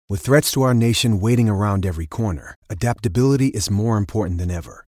With threats to our nation waiting around every corner, adaptability is more important than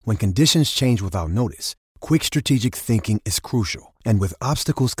ever. When conditions change without notice, quick strategic thinking is crucial. And with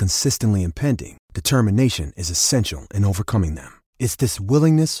obstacles consistently impending, determination is essential in overcoming them. It's this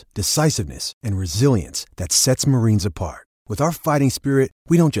willingness, decisiveness, and resilience that sets Marines apart. With our fighting spirit,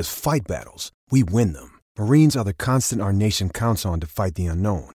 we don't just fight battles, we win them. Marines are the constant our nation counts on to fight the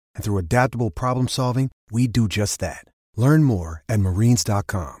unknown. And through adaptable problem solving, we do just that. Learn more at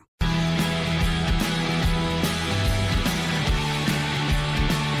marines.com.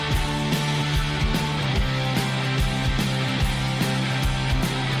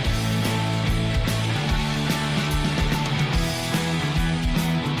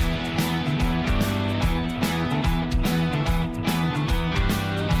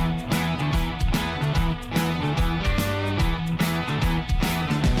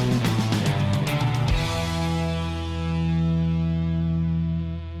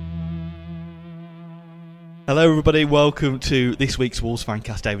 Hello everybody, welcome to this week's Wolves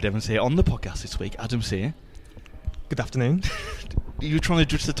Fancast. David Evans here. On the podcast this week, Adam's here. Good afternoon. You were trying to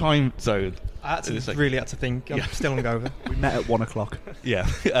adjust the time zone. I really had to think. I'm still hungover. We met at 1 o'clock. Yeah.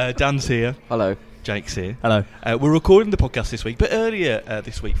 Dan's here. Hello. Jake's here. Hello. We're recording the podcast this week, but earlier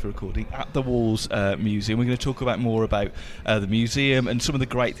this week for recording at the Wolves Museum. We're going to talk more about the museum and some of the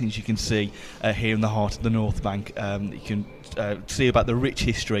great things you can see here in the heart of the North Bank. You can see about the rich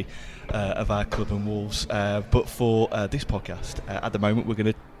history of our club and Wolves. But for this podcast, at the moment, we're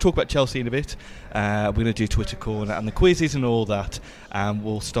going to talk about Chelsea in a bit. We're going to do Twitter Corner and the quizzes and all that. And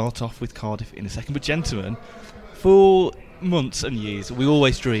we'll start off with Cardiff in a second. But gentlemen, for months and years, we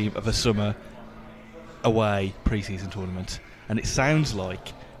always dream of a summer away pre-season tournament, and it sounds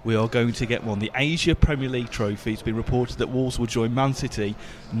like we are going to get one. The Asia Premier League trophy. It's been reported that Wolves will join Man City,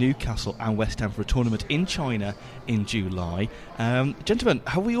 Newcastle and West Ham for a tournament in China in July. Gentlemen,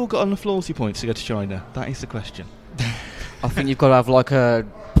 have we all got enough loyalty points to go to China? That is the question. I think you've got to have like a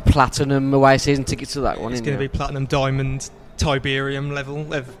platinum away season ticket to that one. It's going to be platinum, diamond, Tiberium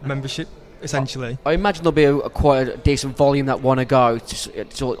level of membership, essentially. I imagine there'll be quite a decent volume that want to go.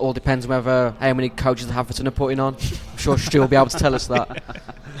 It all depends on how many coaches the Haverton are putting on. I'm sure Stu will be able to tell us that.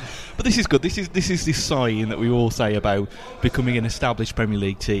 But this is good. This is this sign that we all say about becoming an established Premier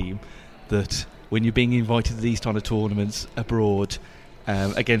League team, that when you're being invited to these kind of tournaments abroad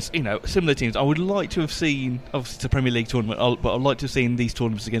against similar teams. I would like to have seen, obviously it's a Premier League tournament, but I'd like to have seen these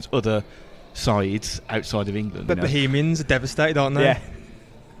tournaments against other sides outside of England. But Bohemians are devastated, aren't they? Yeah.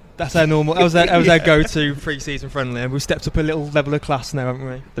 That's our normal. That was our go-to pre-season friendly, and we've stepped up a little level of class now,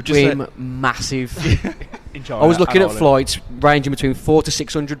 haven't we? Dream massive. I was looking at flights ranging between £400 to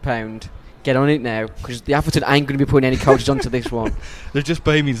 £600. Get on it now, because the Atherton ain't going to be putting any coaches onto this one. They're just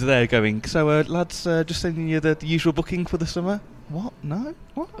Bohemians there going, so lads, just sending you the usual booking for the summer. What? No?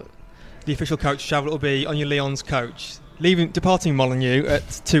 What? The official coach travel will be on your Lyon's coach, departing Molineux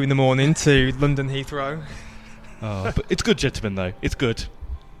at 2 a.m. to London Heathrow. Oh, but it's good, gentlemen, though. It's good.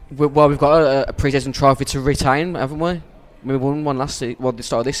 Well, we've got a pre-season trophy to retain, haven't we? We won one last season. Well, the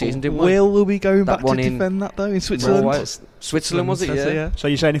start of this season, didn't we? Will we go back to defend that, though, in Switzerland? Switzerland, was it? Yeah. So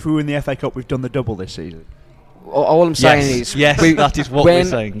you're saying if we win the FA Cup, we've done the double this season? All I'm saying is... Yes, that is what we're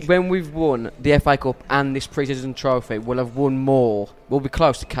saying. When we've won the FA Cup and this pre-season trophy, we'll have won more. We'll be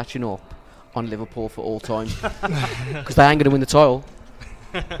close to catching up on Liverpool for all time. Because they ain't going to win the title.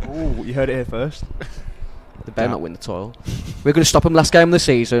 Ooh, you heard it here first. They better not win the title. We're going to stop them last game of the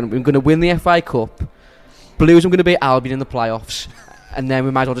season. We're going to win the FA Cup. Blues are going to beat Albion in the playoffs. And then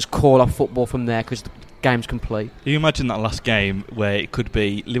we might as well just call off football from there because the game's complete. Can you imagine that last game where it could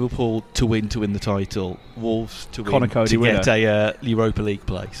be Liverpool to win the title, Wolves to win to get a Europa League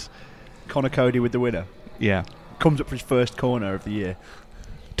place? Connor Cody with the winner. Yeah. Comes up for his first corner of the year.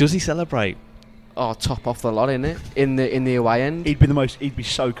 Does he celebrate? Oh, top off the lot, innit? In the away end. He'd be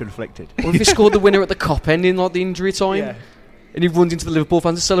so conflicted. Or if he scored the winner at the Kop end in like the injury time, yeah. And he runs into the Liverpool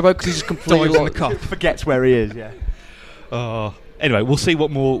fans to celebrate because he's just completely in the Kop. Forgets where he is. Yeah. Anyway, we'll see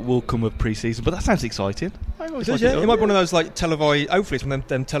what more will come of pre-season, but that sounds exciting. It might be one of those like televised. Hopefully, it's one of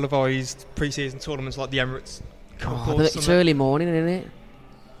them televised pre-season tournaments like the Emirates. It's early morning, isn't it?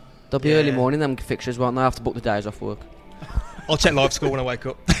 They'll be early morning. Them fixtures, won't they? I have to book the days off work. I'll check live score when I wake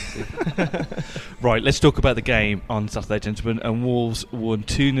up. Right, let's talk about the game on Saturday, gentlemen. And Wolves won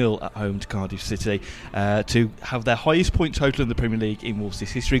 2-0 at home to Cardiff City to have their highest point total in the Premier League in Wolves'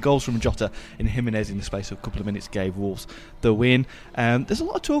 history. Goals from Jota and Jimenez in the space of a couple of minutes gave Wolves the win. There's a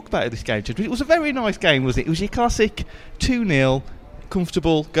lot of talk about this game, gentlemen. It was a very nice game, wasn't it? It was your classic 2-0,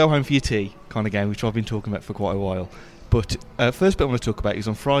 comfortable, go home for your tea kind of game, which I've been talking about for quite a while. But first bit I want to talk about is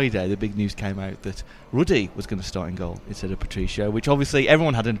on Friday, the big news came out that Ruddy was going to start in goal instead of Patricio, which obviously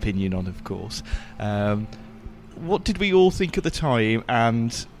everyone had an opinion on, of course. What did we all think at the time,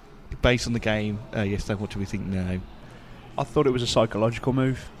 and based on the game yesterday, what do we think now? I thought it was a psychological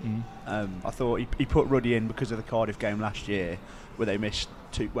move. I thought he put Ruddy in because of the Cardiff game last year, where they missed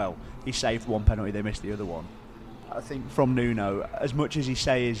two. Well, he saved one penalty, they missed the other one. I think from Nuno, as much as he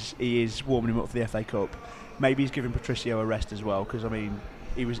says he is warming him up for the FA Cup, maybe he's giving Patricio a rest as well, because I mean,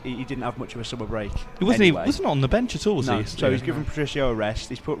 he didn't have much of a summer break. He wasn't anyway. He wasn't on the bench at all, was he? So he's given Patricio a rest.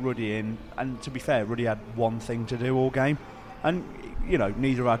 He's put Ruddy in, and to be fair, Ruddy had one thing to do all game, and you know,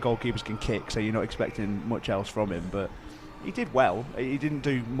 neither of our goalkeepers can kick, so you're not expecting much else from him, but he did well. He didn't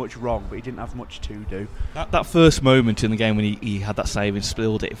do much wrong, but he didn't have much to do. That first moment in the game when he had that save and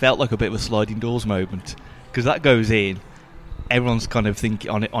spilled it felt like a bit of a sliding doors moment, because that goes in, everyone's kind of thinking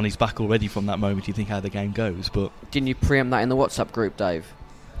on his back already from that moment. You think how the game goes, but Didn't you preempt that in the WhatsApp group, Dave?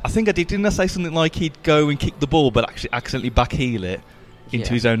 I think I did. Didn't I say something like he'd go and kick the ball but actually accidentally backheel it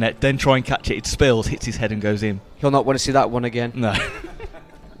into his own net, then try and catch it, it spills, hits his head and goes in? He'll not want to see that one again. No.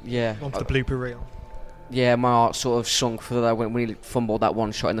 Yeah. On the blooper reel. Yeah, my heart sort of sunk for that when he fumbled that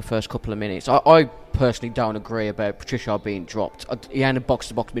one shot in the first couple of minutes. I personally don't agree about Patricio being dropped. He ain't a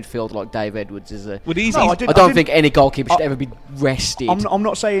box-to-box midfielder like Dave Edwards, is he? Well, I don't think any goalkeeper should ever be rested. I'm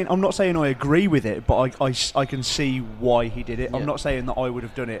not saying I agree with it, but I can see why he did it. Yeah. I'm not saying that I would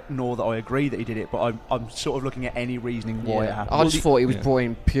have done it, nor that I agree that he did it, but I'm sort of looking at any reasoning why it happened. I just thought he was brought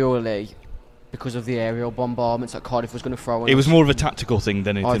in purely because of the aerial bombardments that Cardiff was going to throw on It was us. more of a tactical thing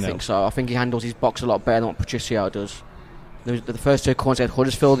than anything else. I think so. I think he handles his box a lot better than what Patricio does. The first two corners against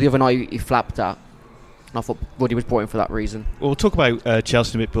Huddersfield, the other night he flapped that. And I thought Ruddy was brought in for that reason. Well, we'll talk about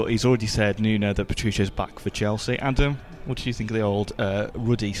Chelsea in a bit, but he's already said, Nuno, that Patricio's back for Chelsea. Adam, what did you think of the old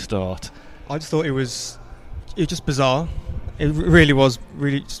Ruddy start? I just thought it was just bizarre. It really was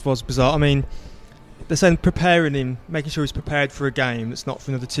bizarre. I mean, they're saying preparing him, making sure he's prepared for a game that's not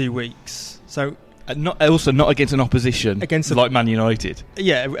for another 2 weeks. So not against an opposition like Man United.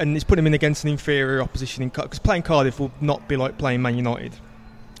 Yeah, and it's putting him in against an inferior opposition because playing Cardiff will not be like playing Man United.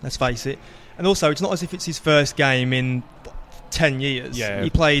 Let's face it. And also, it's not as if it's his first game in 10 years. Yeah. He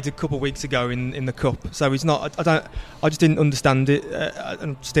played a couple of weeks ago in the cup, so he's not. I just didn't understand it,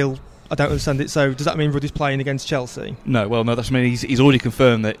 and still I don't understand it. So does that mean Ruddy's playing against Chelsea? No, that's mean he's already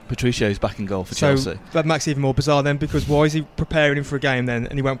confirmed that Patricio's back in goal for Chelsea. That makes it even more bizarre then, because why is he preparing him for a game then,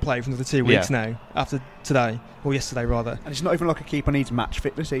 and he won't play for another 2 weeks now after today, or yesterday rather? And it's not even like a keeper needs match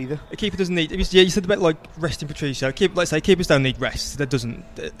fitness either. A keeper doesn't need. You said about like resting Patricio. Let's say keepers don't need rest. That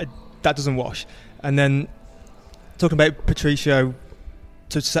doesn't wash. And then talking about Patricio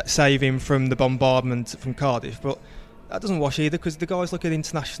to save him from the bombardment from Cardiff, but that doesn't wash either, because the guy's like an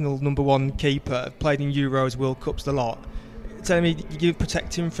international number one keeper, played in Euros, World Cups, the lot. Telling me you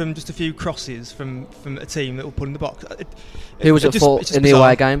protect him from just a few crosses from a team that will put in the box. Who was at fault in the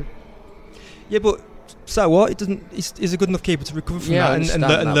away game? Yeah, but so what? It doesn't. He's a good enough keeper to recover from that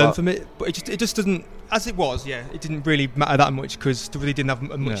and learn from it. But it just doesn't. As it was, it didn't really matter that much, because they really didn't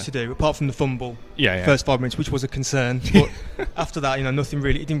have much to do apart from the fumble. First 5 minutes, which was a concern. But after that, nothing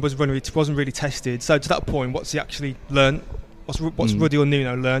really. It wasn't really tested. So to that point, what's he actually learned? What's Ruddy or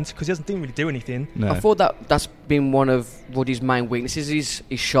Nuno learned? Because he didn't really do anything. No. I thought that's been one of Ruddy's main weaknesses,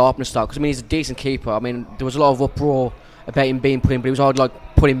 his sharpness style. Because he's a decent keeper. I mean, there was a lot of uproar about him being put in, but he was hard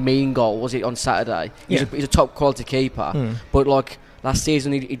like putting me in goal. Was it on Saturday? He's a top quality keeper. But like last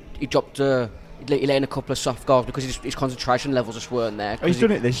season, he dropped. He let in a couple of soft goals because his concentration levels just weren't there. He's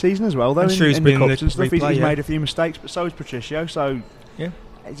done it this season as well, though. I'm sure in the cups and stuff. Replay, he's made a few mistakes, but so has Patricio. So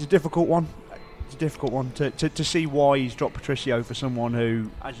it's a difficult one. It's a difficult one to see why he's dropped Patricio for someone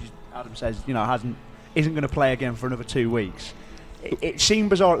who, as Adam says, isn't going to play again for another 2 weeks. It seemed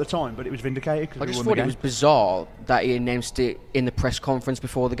bizarre at the time, but it was vindicated. I just thought it was bizarre that he announced it in the press conference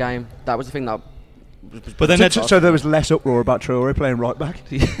before the game. That was the thing that. But then so there was less uproar about Traore playing right back.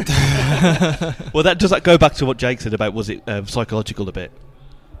 Well, does that go back to what Jake said about, was it psychological a bit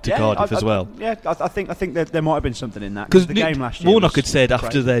to Cardiff as well? I think that there might have been something in that, because the game last year. Warnock had said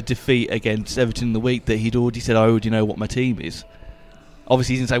after their defeat against Everton in the week that he'd already said, "I already know what my team is."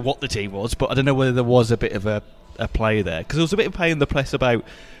 Obviously, he didn't say what the team was, but I don't know whether there was a bit of a play there, because there was a bit of play in the press about.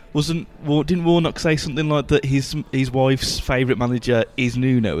 Didn't Warnock say something like that his wife's favourite manager is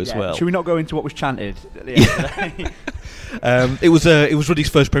Nuno as well? Should we not go into what was chanted at the end of the day? It was Ruddy's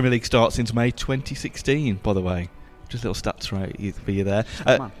first Premier League start since May 2016, by the way. Just little stats right for you there.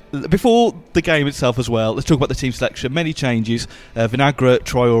 Before the game itself as well, let's talk about the team selection. Many changes. Vinagre,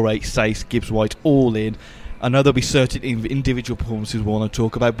 Traore, Sace, Gibbs-White all in. I know there'll be certain individual performances we want to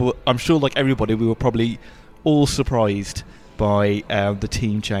talk about, but I'm sure like everybody we were probably all surprised by the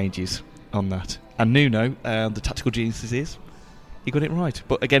team changes on that. And Nuno, the tactical genius he got it right.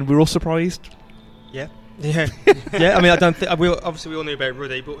 But again, we're all surprised. Yeah. I mean, I don't think we all knew about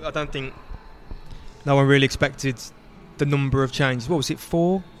Ruddy, but I don't think no one really expected the number of changes. What was it,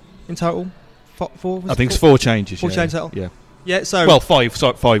 4 in total? 4? I think it's 4 changes. 4 changes total. Yeah. Yeah. So 5.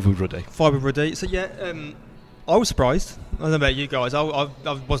 Sorry, 5 with Ruddy. 5 with Ruddy. So yeah, I was surprised. I don't know about you guys. I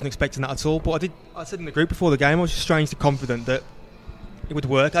wasn't expecting that at all. But I said in the group before the game, I was just strangely confident that it would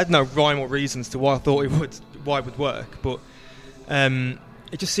work. I had no rhyme or reasons to why I thought why it would work, but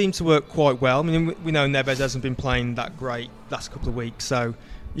it just seemed to work quite well. I mean, we know Neves hasn't been playing that great last couple of weeks, so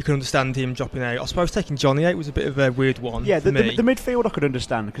you can understand him dropping out. I suppose taking Johnny out was a bit of a weird one. Yeah, for the midfield I could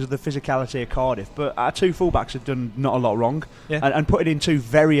understand because of the physicality of Cardiff, but our 2 fullbacks have done not a lot wrong. Yeah. And putting in 2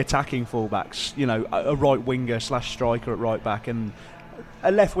 very attacking fullbacks, a right winger / striker at right back and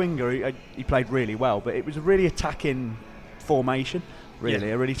a left winger, he played really well, but it was a really attacking formation.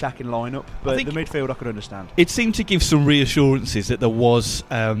 Really, a really attacking lineup. But the midfield I could understand. It seemed to give some reassurances that there was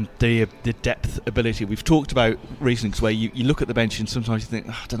the depth ability. We've talked about recently where you look at the bench and sometimes you think,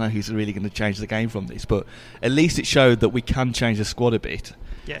 I don't know who's really going to change the game from this. But at least it showed that we can change the squad a bit.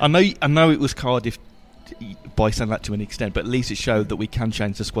 Yeah. I know it was Cardiff by saying that to an extent, but at least it showed that we can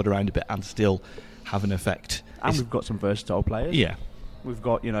change the squad around a bit and still have an effect. And we've got some versatile players. Yeah. We've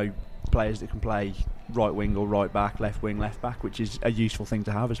got, players that can play right wing or right back, left wing, left back, which is a useful thing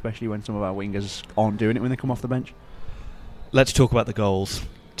to have, especially when some of our wingers aren't doing it when they come off the bench. Let's talk about the goals.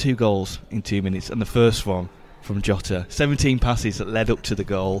 2 goals in 2 minutes, and the first one from Jota. 17 passes that led up to the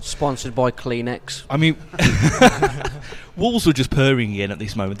goal. Sponsored by Kleenex. I mean, Wolves were just purring again at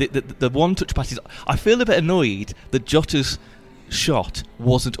this moment. The one-touch passes. I feel a bit annoyed that Jota's shot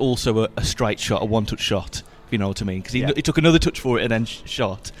wasn't also a straight shot, a one-touch shot. You know what I mean? Because he took another touch for it and then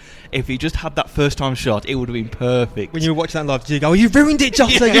shot. If he just had that first time shot, it would have been perfect. When you were watching that live, did you go, "You've ruined it,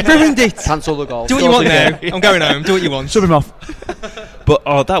 Jota! You've ruined it! Cancel the goal. Do what you want now. I'm going home. Do what you want. Sub him off." But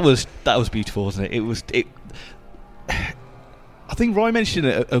that was beautiful, wasn't it? I think Roy mentioned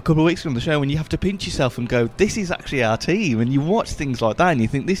it a couple of weeks ago on the show when you have to pinch yourself and go, "This is actually our team," and you watch things like that and you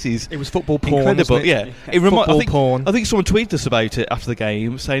think this is. It was football porn. Incredible, Wasn't it? yeah. Football porn. I think someone tweeted us about it after the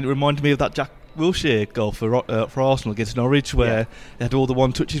game, saying it reminded me of that Jack Wilshere goal for Arsenal against Norwich, where they had all the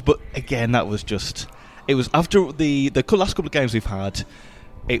one touches. But again, that was just. It was after the last couple of games we've had.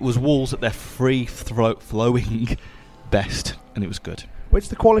 It was Wolves at their free flowing best, and it was good. Well, it's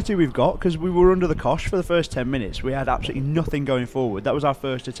the quality we've got because we were under the cosh for the first 10 minutes. We had absolutely nothing going forward. That was our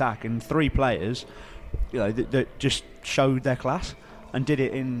first attack, and 3 players, that just showed their class and did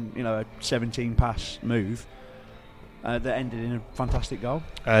it in a 17-pass move that ended in a fantastic goal.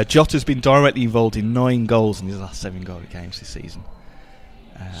 Jota's been directly involved in 9 goals in his last 7 games this season.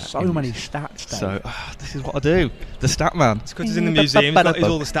 So many stats, Dave. So this is what I do. The stat man. It's because he's in the museum. He's got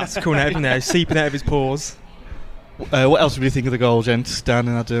all the stats coming out of now, seeping out of his pores. What else would you think of the goal, gents? Dan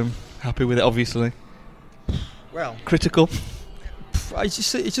and Adam, happy with it, obviously. Well, critical.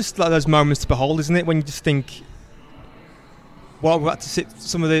 It's just like those moments to behold, isn't it? When you just think, well, we've had to sit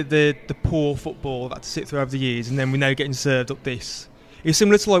some of the poor football we've had to sit through over the years, and then we're now getting served up this. It's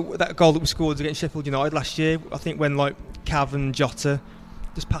similar to like that goal that we scored against Sheffield United last year. I think when like Cav and Jota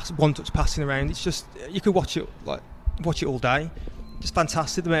just one touch passing around. It's just you could watch it all day. Just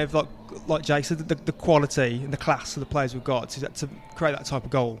fantastic. The amount of like Jake said, the quality and the class of the players we've got to create that type of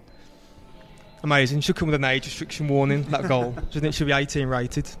goal. Amazing. Should come with an age restriction warning. That goal, shouldn't it? Should be 18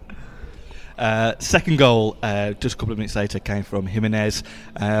 rated. Second goal, just a couple of minutes later, came from Jimenez,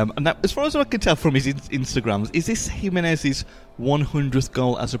 and that, as far as I can tell from his Instagrams, is this Jimenez's 100th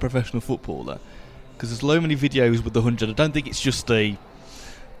goal as a professional footballer? Because there's so many videos with the 100. I don't think it's just the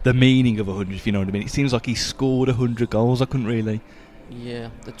meaning of 100, if you know what I mean. It seems like he scored 100 goals. I couldn't really. Yeah,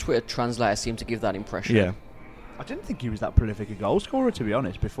 the Twitter translator seemed to give that impression. Yeah. I didn't think he was that prolific a goal scorer, to be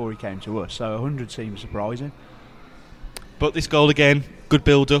honest, before he came to us. So 100 seems surprising. But this goal again, good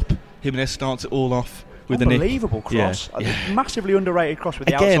build-up. Jimenez starts it all off with an unbelievable cross. Yeah. Massively underrated cross with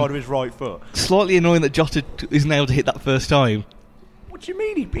the outside of his right foot. Slightly annoying that Jota isn't able to hit that first time. What do you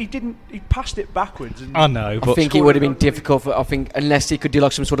mean? He didn't. He passed it backwards. And I know, but I think it would have been difficult. I think unless he could do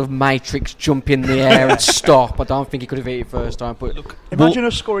like some sort of matrix jump in the air and stop. I don't think he could have hit it first time. But look, imagine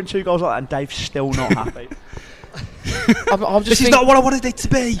us scoring 2 goals like that and Dave's still not happy. This is not what I wanted it to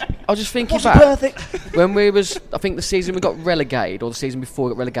be. I was just thinking back perfect? When I think the season we got relegated, or the season before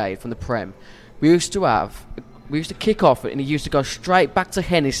we got relegated from the Prem, we used to kick off it and he used to go straight back to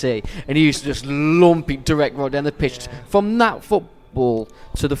Hennessy and he used to just lump it direct right down the pitch. Yeah. From that football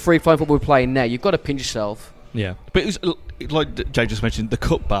to the free-flowing football we're playing now, you've got to pinch yourself. Yeah, but it was like Jay just mentioned, the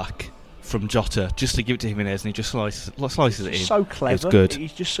cutback from Jota just to give it to Jimenez, and he just slices it in. So clever. It's good.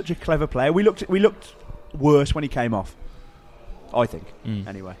 He's just such a clever player. We looked worse when he came off, I think.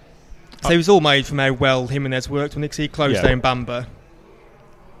 Anyway. So it was all made from how well Jimenez worked when he closed down Bamba.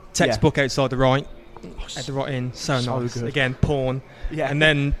 Textbook outside the right. At the right in. So nice. Good. Again, pawn. Yeah. And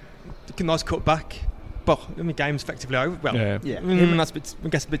then a nice cut back. But I mean, game's effectively over. Well, that's I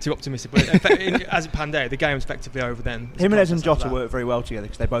guess a bit too optimistic. But as it panned out, the game's effectively over then. Jimenez and Jota work very well together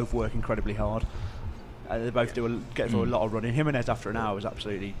because they both work incredibly hard. They both get through a lot of running. Jimenez after an hour was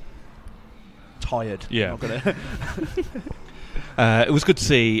absolutely tired. Yeah. It was good to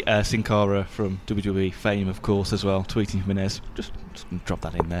see Sin Cara from WWE fame, of course, as well, tweeting Jimenez. Just drop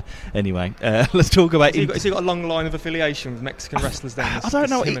that in there. Anyway, let's talk about... Has he got a long line of affiliation with Mexican wrestlers then? I don't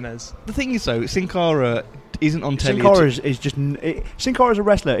know. Jimenez. The thing is, though, Sin Cara isn't on telly. Sin Cara as a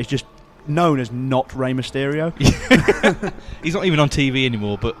wrestler is just known as not Rey Mysterio. He's not even on TV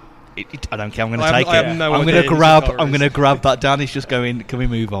anymore, but... I don't care. I'm going to take it. I'm going to grab that down. He's just going. Can we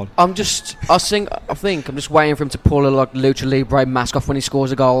move on? I think I'm just waiting for him to pull a Lucha Libre mask off when he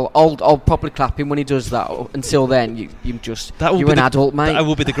scores a goal. I'll properly clap him when he does that. Until then, you're an adult, mate. That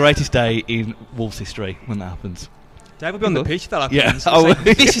will be the greatest day in Wolves history when that happens. Dave will be on the pitch if that happens. Yeah.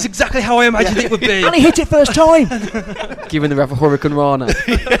 This is exactly how I imagined it would be. And he hit it first time. Giving the ref a Hurricane Rana.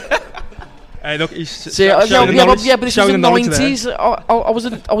 Look, but this was the 90s. I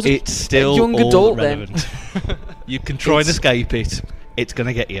was a young adult relevant. Then. You can try and escape it. It's going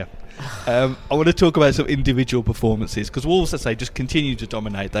to get you. I want to talk about some individual performances because Wolves, let's say, just continue to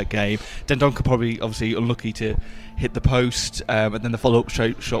dominate that game. Dendoncker probably, obviously, unlucky to hit the post, and then the follow-up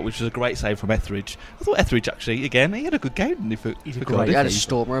shot, which was a great save from Etheridge. I thought Etheridge, actually, again, he had a good game. He had a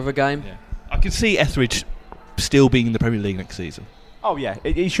stormer of a game. Yeah. I can see Etheridge still being in the Premier League next season. Oh yeah,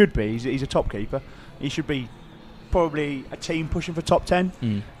 he should be. He's a top keeper. He should be probably a team pushing for top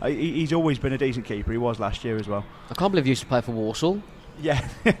 10. He's always been a decent keeper. He was last year as well. I can't believe he used to play for Walsall. Yeah,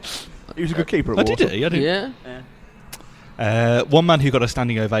 he was a good keeper at Walsall. Did he? I didn't. Yeah. One man who got a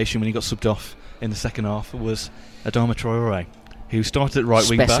standing ovation when he got subbed off in the second half was Adama Traore, who started at right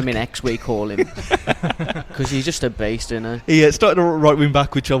wing back. Specimen X, we call him, because he's just a beast, isn't he? He started at right wing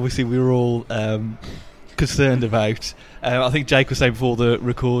back, which obviously we were all concerned about. I think Jake was saying before the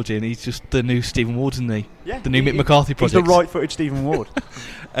recording, he's just the new Stephen Ward, isn't he? Yeah, the new Mick McCarthy project. He's the right-footed Stephen Ward.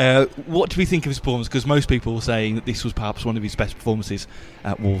 What do we think of his performance? Because most people were saying that this was perhaps one of his best performances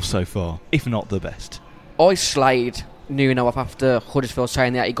at Wolves so far, if not the best. I slayed Nuno off after Huddersfield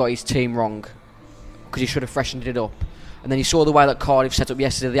saying that he got his team wrong because he should have freshened it up. And then you saw the way that Cardiff set up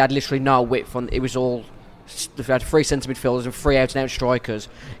yesterday. They had literally no width. It was all... They had 3 centre midfielders and 3 out-and-out strikers.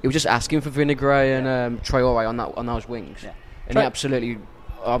 He was just asking for Vinagre and Traore on those wings. Yeah. And he absolutely...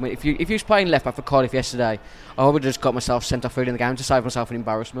 I mean, if he was playing left back for Cardiff yesterday, I would have just got myself sent off early in the game to save myself an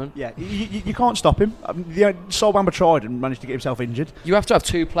embarrassment. Yeah, you can't stop him. Sol Bamba tried and managed to get himself injured. You have to have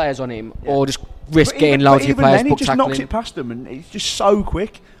 2 players on him, or just risk getting loads of your players. But even then, he just knocks it past them, and he's just so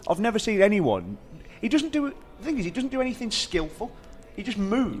quick. I've never seen anyone. He doesn't do. The thing is, he doesn't do anything skillful. He just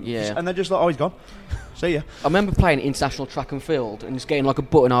moves, and they're just like, oh, he's gone. See ya. I remember playing international track and field, and just getting like a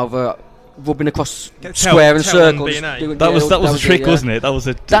button over, rubbing across square and circles. That was the trick, wasn't it?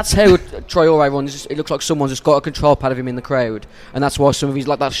 That's how Traore runs. It looks like someone's just got a control pad of him in the crowd, and that's why some of his,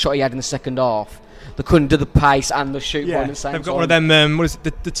 like that shot he had in the second half, they couldn't do the pace and the shoot ball in the same time. They've got one of them, what is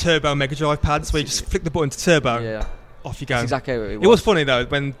it, the Turbo Mega Drive pads where you just flick the button to turbo. Yeah. Off you go. That's exactly how it was. It was funny though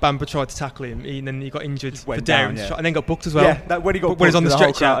when Bamba tried to tackle him, and then he got injured for down, and then got booked as well. Yeah, when he got when he's on the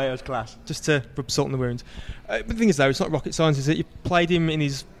stretcher, it was class. Just to rub salt in the wound. But the thing is though, it's not rocket science, is it? You played him in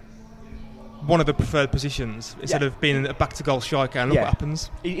his one of the preferred positions instead of being a back to goal striker, and look what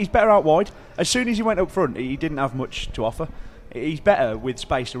happens. He's better out wide. As soon as he went up front, he didn't have much to offer. He's better with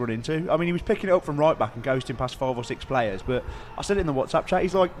space to run into. I mean, he was picking it up from right back and ghosting past 5 or 6 players. But I said it in the WhatsApp chat.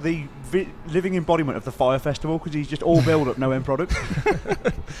 He's like the living embodiment of the Fire Festival because he's just all build up, no end product.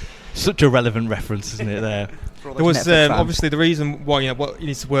 Such a relevant reference, isn't it? There was obviously the reason why what he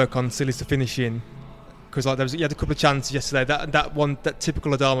needs to work on still is the finishing. Because like he had a couple of chances yesterday. That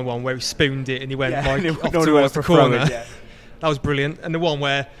typical Adama one where he spooned it and he went off towards the corner. That was brilliant. And the one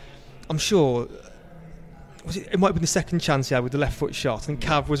where I'm sure. It might have been the second chance he had with the left foot shot, and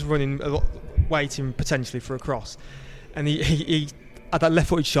Cav was running waiting potentially for a cross, and he had that left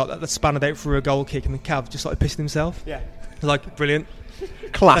footed shot that spanned out for a goal kick, and the Cav just started pissing himself. Yeah, like brilliant,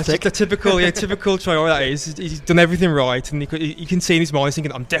 classic. That's the typical Traore. That is, he's done everything right, and you can see in his mind he's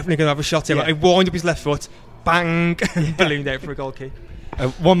thinking, I'm definitely going to have a shot here. Like, he wind up his left foot, bang, ballooned out for a goal kick.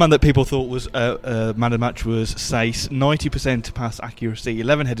 One man that people thought was man of the match was Saïss. 90% pass accuracy,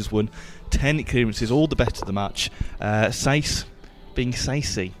 11 headers won, 10 clearances, all the best of the match. Saïss being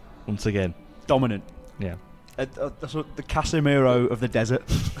Saïssy. once again. Dominant. Yeah. That's what the Casemiro of the desert.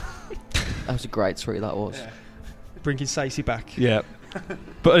 That was a great tweet, that was. Yeah. Bringing Stacey back. Yeah.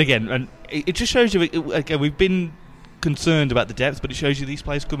 But again, and it just shows you, again, we've been concerned about the depth, but it shows you these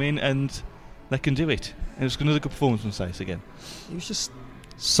players come in and they can do it. And it's another good performance from Stacey again. He was just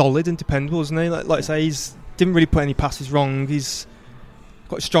solid and dependable, wasn't he? Like I say, he's didn't really put any passes wrong. He's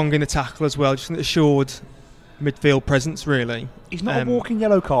got strong in the tackle as well, just an assured midfield presence, really. He's not a walking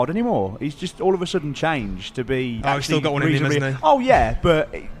yellow card anymore. He's just all of a sudden changed to be. Oh, he's still got one in him, hasn't he? Oh yeah,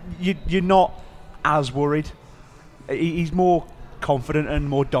 but you're not as worried. He's more confident and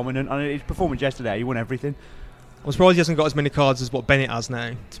more dominant. And his performance yesterday, he won everything. I'm surprised he hasn't got as many cards as what Bennett has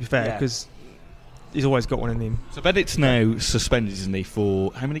now, to be fair, because he's always got one in him. So Bennett's now suspended, isn't he,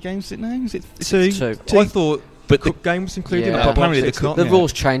 for how many games is it now? Is it two? I thought but the cup games included. Yeah. But apparently the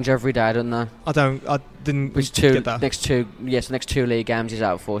rules change every day, don't they? I didn't get that. Next two league games he's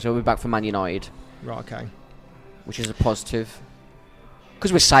out for, so we'll be back for Man United. Right, okay. Which is a positive.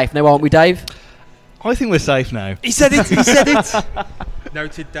 Because we're safe now, aren't we, Dave? I think we're safe now. He said it!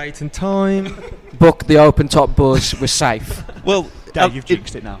 Noted date and time. Book the open top buzz, we're safe. Well, Dave, you've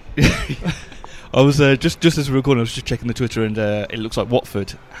jinxed it now. I was just as we were recording, I was just checking the Twitter, and it looks like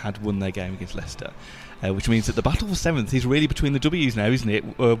Watford had won their game against Leicester, which means that the battle for 7th is really between the W's now, isn't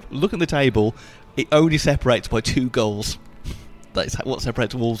it? Look at the table, it only separates by 2 goals. That's what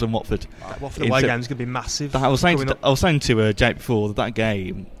separates Wolves and Watford. Watford away game is going to be massive. I was saying to Jake before that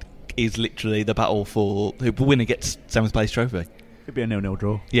game is literally the battle for who the winner gets 7th place trophy. Could be a 0-0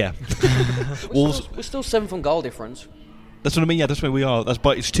 draw. Yeah. We're still 7th on goal difference. That's what I mean. Yeah, that's where we are.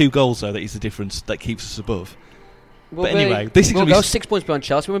 But it's 2 goals though that is the difference that keeps us above. We'll go 6 points behind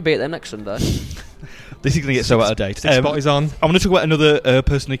Chelsea. We'll beat them next Sunday. This is going to get so out of date. Spot is on. I'm going to talk about another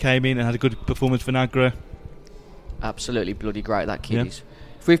person who came in and had a good performance for Nagra. Absolutely bloody great, that kid is.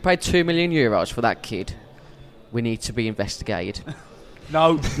 If we've paid €2 million for that kid, we need to be investigated.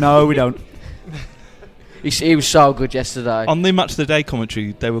 No, we don't. He was so good yesterday. On the Match of the Day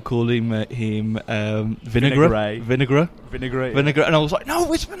commentary, they were calling him Vinaigrette. Vinaigrette. And I was like,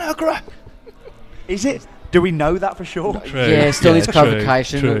 no, it's Vinaigrette. Is it? Do we know that for sure? True. Yeah, still needs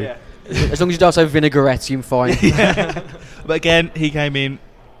clarification. True. Yeah. As long as you don't say vinaigrette, you're fine. But again, he came in,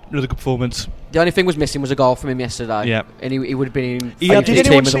 another good performance. The only thing was missing was a goal from him yesterday. Yeah. And he would have been team of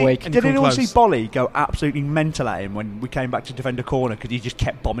the week. Did anyone see Bolly go absolutely mental at him when we came back to defend a corner because he just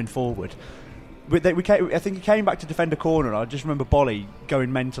kept bombing forward? I think he came back to defend a corner, and I just remember Bolly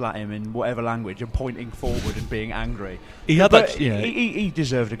going mental at him in whatever language and pointing forward and being angry. He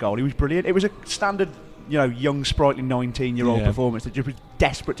deserved a goal. He was brilliant. It was a standard, young, sprightly 19-year-old performance that just was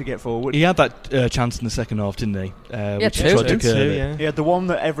desperate to get forward. He had that chance in the second half, didn't he? Two. He had the one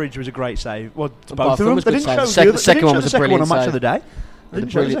that Everidge was a great save. Well, both of them. They didn't show the second one was a brilliant on Match of the Day.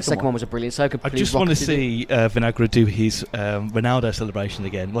 The second one was a brilliant save. I just want to see Vinagre do his Ronaldo celebration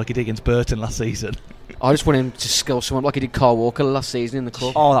again, like he did against Burton last season. I just want him to skill someone like he did Carl Walker last season in the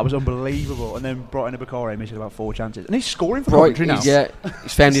cup. Oh, that was unbelievable. And then Brighton and Bakare missed about 4 chances. And he's scoring for Coventry now. Yeah,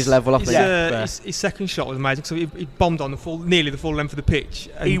 he's found his level, I think. His second shot was amazing. So he bombed on nearly the full length of the pitch.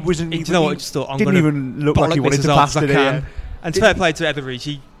 And he wasn't. I just thought, I'm didn't even look like he wanted to pass it. And fair play to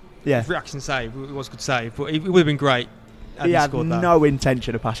Etheridge. Reaction save. It was a good save, but it would have been great. He had no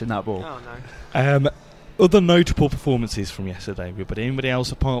intention of passing that ball. Oh, no. Other notable performances from yesterday, everybody. Anybody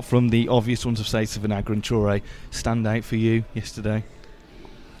else apart from the obvious ones of Stacey, Vinagre and Toure stand out for you yesterday?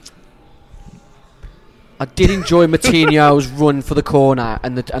 I did enjoy Martinho's run for the corner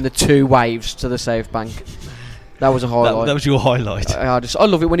and the 2 waves to the safe bank. That was a highlight. That was your highlight. I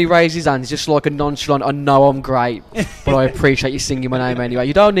love it when he raises his hands, just like a nonchalant, I know I'm great, but I appreciate you singing my name anyway.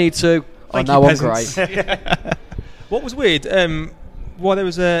 You don't need to. I know I'm great. What was weird, while there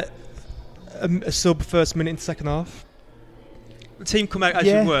was a sub first minute in the second half, the team come out as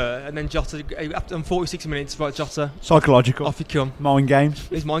you were, and then Jota, on 46 minutes, right, Jota. Psychological. Off you come. Mind games.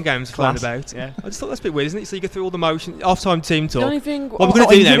 These mind games flying about. Yeah. I just thought that's a bit weird, isn't it? So you go through all the motion, half-time team talk. The only thing... What we're going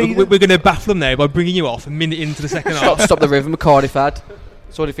to do now, we're going to baffle them there by bringing you off a minute into the second half. Stop the rhythm Cardiff had.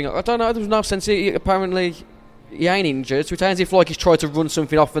 Sort of thing. I don't know, there was no sense. Apparently, he ain't injured, so it sounds as if like he's tried to run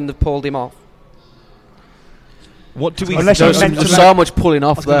something off and they've pulled him off. What do we? There's so much pulling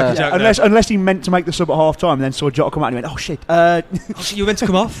off there. Unless he meant to make the sub at half time and then saw Jota come out and he went, oh shit. You were meant to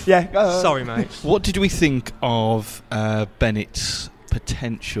come off? Yeah. Sorry, mate. What did we think of Bennett's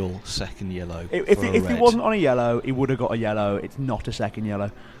potential second yellow? If he wasn't on a yellow, he would have got a yellow. It's not a second yellow.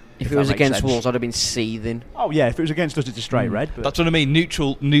 If it was against Wolves, I'd have been seething. Oh yeah, if it was against us, it's a straight red. But that's what I mean.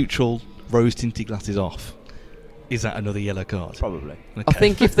 Neutral, rose-tinted glasses off. Is that another yellow card? Probably. Okay. I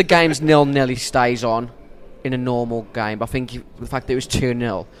think if the game's 0-0, he stays on. in a normal game. But I think the fact that it was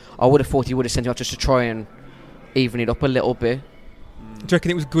 2-0, I would have thought he would have sent it off just to try and even it up a little bit. Do you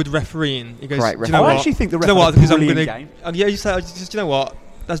reckon it was good refereeing? He goes, Great do you know I what? actually think the Do you know ref what? had a Because I'm brilliant gonna, game. yeah, you say, just, you know what?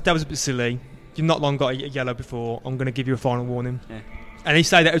 That was a bit silly. You've not long got a yellow before. I'm going to give you a final warning. Yeah. And he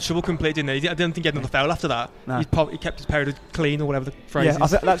stayed out of trouble completely, didn't he? I don't think he had another foul after that. No. He kept his powder clean or whatever the phrase Yeah,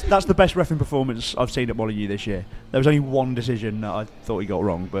 is. I think that's the best refereeing performance I've seen at Molyneux this year. There was only one decision that I thought he got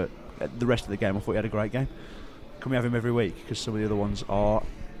wrong, but the rest of the game I thought he had a great game. Can we have him every week? Because some of the other ones are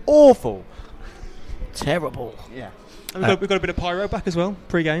awful. Terrible. Yeah. And we've got a bit of pyro back as well,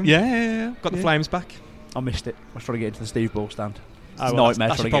 pre-game. Yeah. Got the flames back. I missed it. I was trying to get into the Steve Ball stand. Oh, It's well, nightmare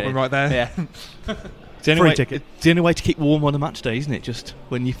that's trying your to get problem right there. Yeah. It's the only Free way, ticket. It's the only way to keep warm on a match day, isn't it? Just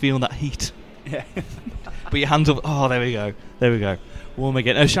when you feel that heat. Yeah. But your hands up. Oh, there we go. There we go. Warm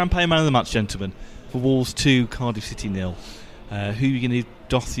again. Champagne man of the match, gentlemen. For Wolves 2, Cardiff City 0. Who are you going to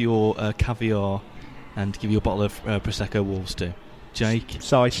doff your caviar and give you a bottle of Prosecco Wolves to? Jake?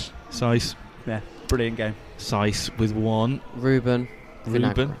 Size. Yeah. Brilliant game. Sice with 1. Ruben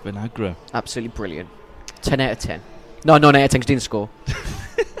Vinagre. absolutely brilliant. 10 out of 10. No, 9 out of 10 because he didn't score.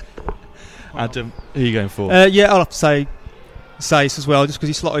 Adam, who are you going for? Yeah, I'll have to say Sace as well, just because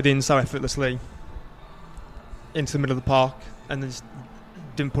he slotted in so effortlessly into the middle of the park and then just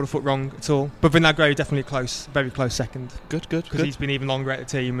didn't put a foot wrong at all. But Vinagre definitely close, very close second. Good. Because he's been even longer at the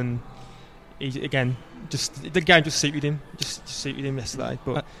team, and he's again the game just suited him. Just suited him yesterday.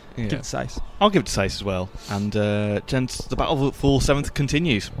 But yeah. give it to Sace. I'll give it to Sace as well. And gents, the battle for 7th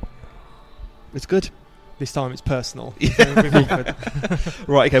continues. It's good. This time it's personal. Yeah.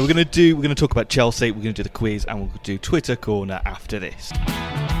 Right, okay, we're gonna talk about Chelsea, we're gonna do the quiz, and we'll do Twitter Corner after this.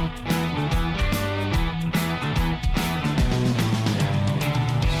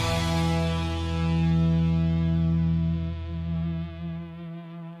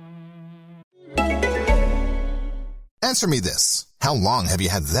 Answer me this. How long have you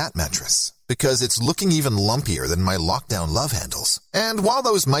had that mattress? Because it's looking even lumpier than my lockdown love handles. And while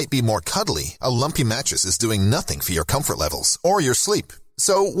those might be more cuddly, a lumpy mattress is doing nothing for your comfort levels or your sleep.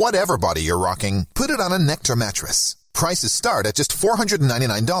 So whatever body you're rocking, put it on a Nectar mattress. Prices start at just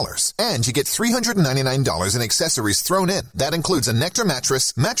 $499, and you get $399 in accessories thrown in. That includes a Nectar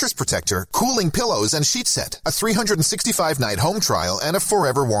mattress, mattress protector, cooling pillows, and sheet set, a 365-night home trial, and a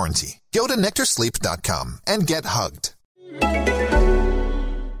forever warranty. Go to nectarsleep.com and get hugged.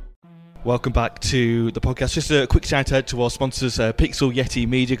 Welcome back to the podcast. Just a quick shout out to our sponsors, Pixel Yeti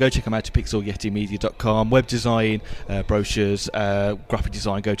Media. Go check them out at pixelyetimedia.com. Web design, brochures, graphic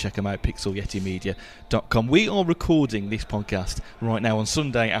design. Go check them out, pixelyetimedia.com. We are recording this podcast right now on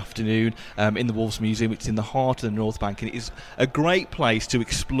Sunday afternoon in the Wolves Museum, which is in the heart of the North Bank, and it is a great place to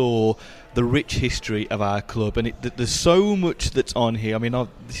explore the rich history of our club. And there's so much that's on here. I mean,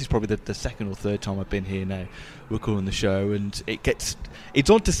 this is probably the second or third time I've been here now recording the show, and it's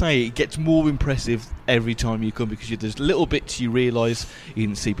odd to say, it gets more impressive every time you come, because there's little bits you realise you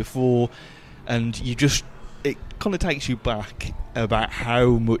didn't see before, and it kind of takes you back about how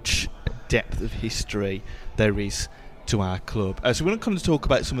much depth of history there is to our club. So we're going to kind of talk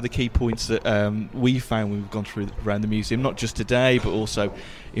about some of the key points that we found when we've gone through around the museum, not just today but also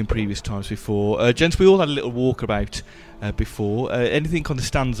in previous times before. Gents, we all had a little walkabout before. Anything kind of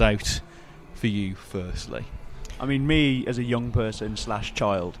stands out for you firstly? I mean, me as a young person /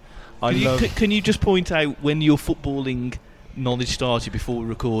 child, Can you just point out when your footballing knowledge started before we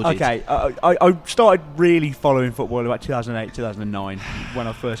recorded? Okay, I started really following football about 2008, 2009 when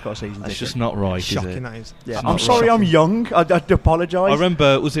I first got a season ticket. That's just not right, Shocking, is it? that is. Yeah, It's I'm not sorry, right. I'm young. I apologise. I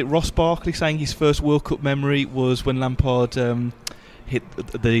remember, was it Ross Barkley saying his first World Cup memory was when Lampard hit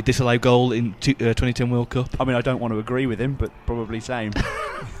the disallowed goal in 2010 World Cup? I mean, I don't want to agree with him, but probably same.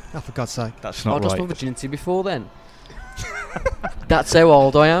 Oh, for God's sake. That's I not lost right. my virginity before then. That's how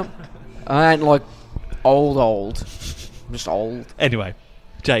old I am. I ain't like old. I'm just old. Anyway,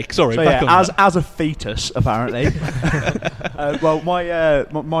 Jake, sorry. So back yeah, on that. as a fetus, apparently. Well,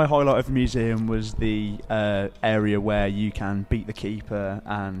 my highlight of the museum was the area where you can beat the keeper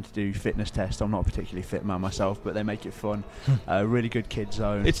and do fitness tests. I'm not a particularly fit man myself, but they make it fun. Really good kid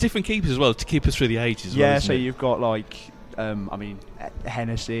zone. It's different keepers as well to keep us through the ages. Yeah, well, so isn't it? you've got like,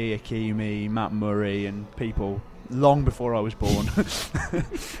 Hennessy, Hakimi, Matt Murray, and people long before I was born.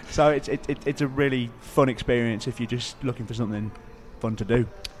 So it's a really fun experience if you're just looking for something fun to do.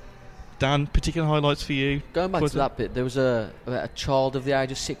 Dan, particular highlights for you? Going back to that bit, there was a child of the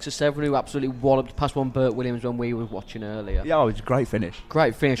age of 6 or 7 who absolutely walloped past one Bert Williams when we were watching earlier. Yeah, it was a great finish.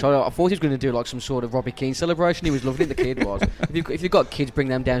 Great finish. I thought he was going to do like some sort of Robbie Keane celebration. He was lovely, the kid was. If you've got kids, bring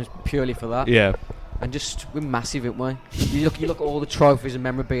them down purely for that. Yeah. And just, we're massive, aren't we? You look at all the trophies and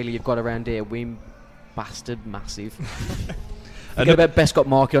memorabilia you've got around here. bastard massive. Forget about Bescott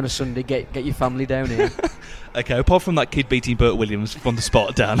Market on a Sunday. Get your family down here. Okay, apart from that kid beating Bert Williams from the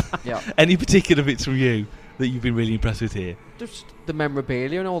spot, Dan, Yeah. any particular bits from you that you've been really impressed with here? Just the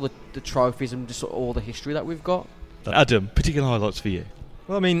memorabilia and all the trophies and just all the history that we've got. Adam, particular highlights for you?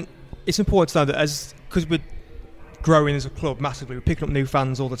 Well, I mean, it's important to know that because we're growing as a club massively, we're picking up new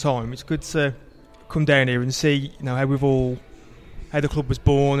fans all the time. It's good to come down here and see, how the club was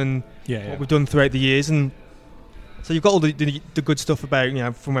born and what we've done throughout the years. And so you've got all the good stuff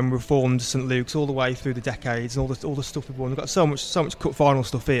about, from when we reformed St Luke's all the way through the decades and all the stuff we've won. We've got so much cup final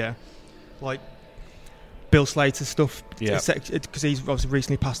stuff here, like Bill Slater's stuff, because he's obviously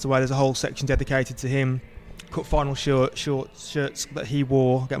recently passed away. There's a whole section dedicated to him. Cup final shirts that he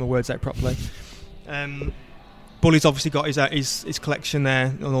wore. I'll get my words out properly. Bully's obviously got his collection there,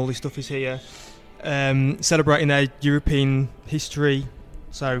 and all his stuff is here. Celebrating their European history,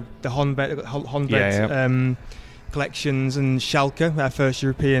 so the Honved collections and Schalke, our first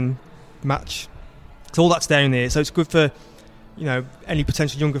European match. So all that's down here. So it's good for any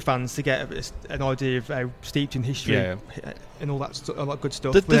potential younger fans to get an idea of how steeped in history and all that good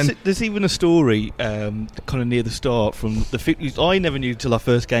stuff. There's even a story kind of near the start from the 50s. I never knew till our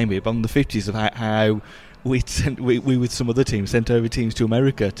first game here, but in the 50s of how we with some other teams sent over teams to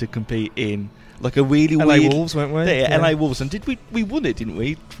America to compete in like a really LA weird Wolves, weren't we? Yeah, LA Wolves. And we won it, didn't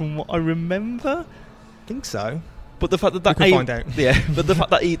we? From what I remember, I think so. But the fact that find out. Yeah, but the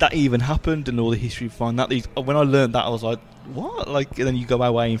fact that even happened and all the history behind that, when I learned that, I was like, what? Like, and then you go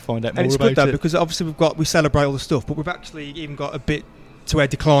away and find out more about it. And it's good though, because obviously we celebrate all the stuff, but we've actually even got a bit to our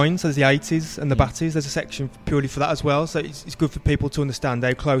decline. So there's the 80s and the Batties. There's a section purely for that as well. So it's good for people to understand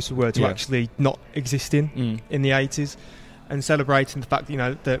how close we were to actually not existing in the 80s, and celebrating the fact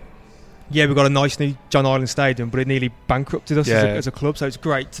that we've got a nice new John Island Stadium, but it nearly bankrupted us as a club. So it's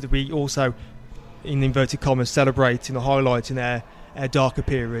great that we also, in inverted commas, celebrating or highlighting our darker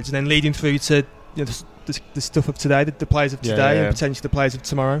periods, and then leading through to the stuff of today, the players of today, and potentially the players of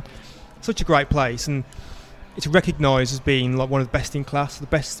tomorrow. Such a great place, and it's recognised as being like one of the best in class, the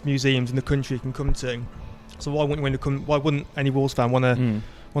best museums in the country you can come to. So why wouldn't any Wolves fan want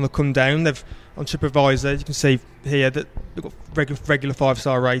to come down? They've on TripAdvisor, you can see here that they've got regular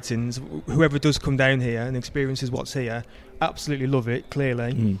 5-star ratings. Whoever does come down here and experiences what's here, absolutely love it.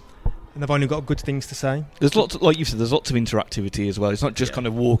 Clearly. And they've only got good things to say. There's lots, like you said, there's lots of interactivity as well. It's not just kind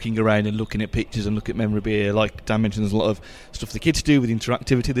of walking around and looking at pictures and looking at memorabilia. Like Dan mentioned, there's a lot of stuff the kids do with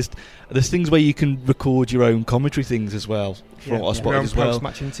interactivity. There's things where you can record your own commentary things as well. From what I spotted as well.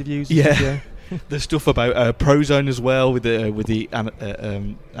 Post-match interviews. There's stuff about ProZone as well with the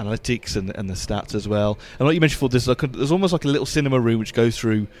analytics and the stats as well. And like you mentioned before, there's almost like a little cinema room which goes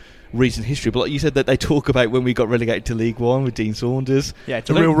through recent history, but like you said, that they talk about when we got relegated to League One with Dean Saunders. Yeah, it's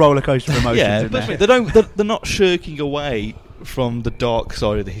a real rollercoaster of emotions. They're not shirking away from the dark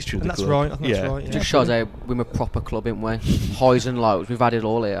side of the history of the club. Right. That's right. It just shows how we're a proper club, ain't we? Highs and lows, we've had it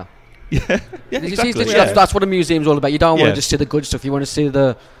all here. Exactly. That's what a museum's all about. You don't want to just see the good stuff. You want to see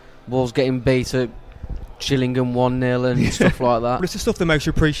the Wolves getting beat at Gillingham 1-0 and stuff like that. But it's the stuff that makes you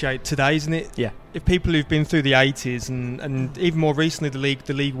appreciate today, isn't it? Yeah. If people who've been through the 80s and even more recently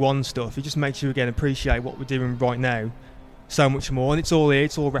the League One stuff, it just makes you again appreciate what we're doing right now so much more. And it's all here,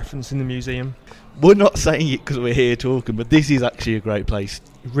 it's all referenced in the museum. We're not saying it because we're here talking, but this is actually a great place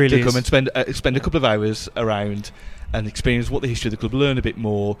to come and spend a couple of hours around and experience what the history of the club, learn a bit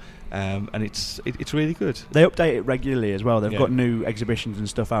more, and it's really good. They update it regularly as well. They've got new exhibitions and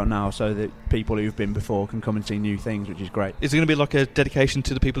stuff out now, so that people who've been before can come and see new things, which is great. Is it going to be like a dedication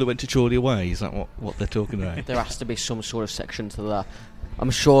to the people who went to Chorley away? Is that what they're talking about? There has to be some sort of section to that.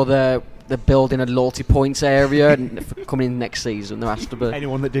 I'm sure they're building a loyalty points area coming in next season. There has to be.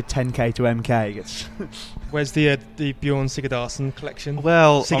 Anyone that did 10k to MK gets. Where's the Bjorn Sigurdarsson collection?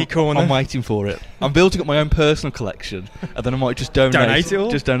 Well, I'm waiting for it. I'm building up my own personal collection, and then I might just donate it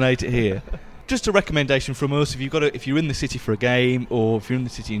all. Just donate it here. Just a recommendation from us: if you're in the city for a game, or if you're in the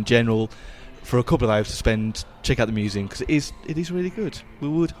city in general, for a couple of hours to spend, check out the museum, because it is really good. We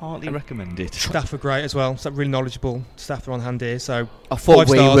would heartily recommend it. Staff are great as well. So really knowledgeable staff are on hand here. So I thought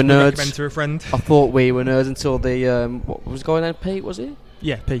we were nerds. Recommend to a friend. I thought we were nerds until the what was going on? Pete, was it?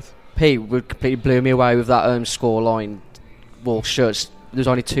 Yeah, Pete completely blew me away with that score line. Wolf shirts. There's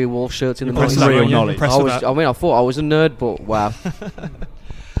only 2 Wolf shirts in the night. Real knowledge. I thought I was a nerd, but wow.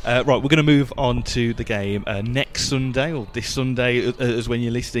 Right, we're going to move on to the game next Sunday, or this Sunday as when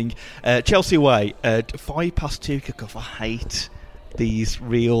you're listening. Chelsea away, 2:05 kickoff. I hate these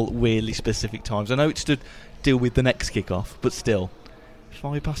real weirdly specific times. I know it's to deal with the next kickoff, but still,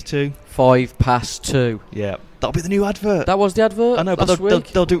 2:05. 2:05. Yeah, that'll be the new advert. That was the advert. I know, but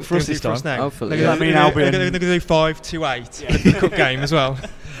they'll do it for us this time. Hopefully. They're going to do 5-2-8 the cup game as well.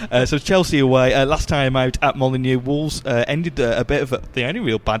 So Chelsea away. Last time out at Molineux, Wolves ended a bit of the only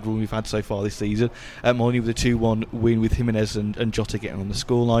real bad run we've had so far this season. At Molineux with a 2-1 win with Jimenez and Jota getting on the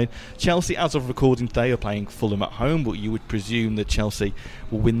scoreline. Chelsea, as of recording today, are playing Fulham at home, but you would presume that Chelsea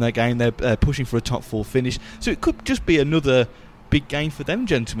will win their game. They're pushing for a top 4 finish, so it could just be another big game for them,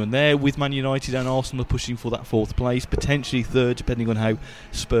 gentlemen. They're with Man United and Arsenal pushing for that 4th place, potentially 3rd, depending on how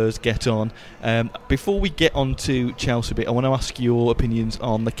Spurs get on. Before we get on to Chelsea a bit, I want to ask your opinions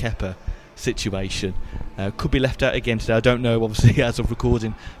on the Kepa situation. Could be left out again today. I don't know, obviously, as of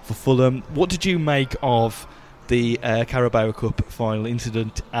recording for Fulham. What did you make of the Carabao Cup final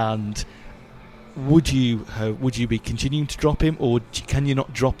incident, and would you be continuing to drop him, or can you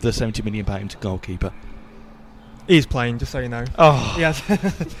not drop the £70 million goalkeeper? He's playing, just so you know. Oh, he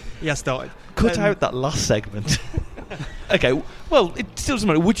has started. Cut out that last segment. Okay, well, it still doesn't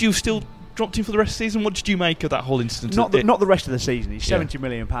matter. Would you still dropped him for the rest of the season? What did you make of that whole incident? Not the rest of the season. He's £70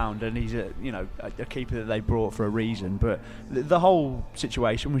 million, and he's a keeper that they brought for a reason. But the whole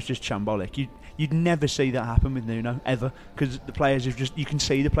situation was just shambolic. You'd never see that happen with Nuno ever, because the players you can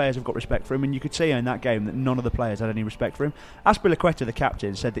see the players have got respect for him, and you could see in that game that none of the players had any respect for him. Azpilicueta, the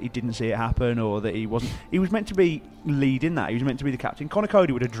captain, said that he didn't see it happen, or that he wasn't. He was meant to be leading that. He was meant to be the captain. Conor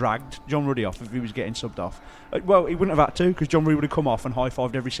Cody would have dragged John Ruddy off if he was getting subbed off. Well, he wouldn't have had to, because John Ruddy would have come off and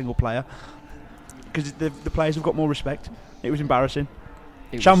high-fived every single player, because the players have got more respect. It was embarrassing.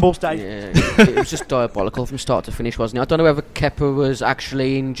 Shambles day. Yeah, it was just diabolical from start to finish, wasn't it? I don't know whether Kepa was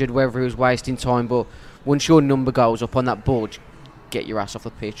actually injured, whether he was wasting time, but once your number goes up on that board, get your ass off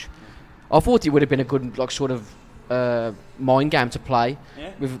the pitch. I thought it would have been a good sort of mind game to play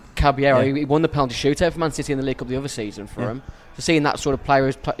with Caballero. Yeah. He won the penalty shootout for Man City in the League Cup the other season for him. So seeing that sort of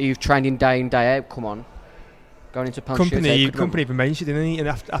player who's trained in, day out, come on. Going into penalty shootout. Company even mentioned it, didn't he? And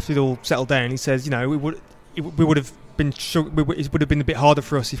after it all settled down, he says, we would have been it would have been a bit harder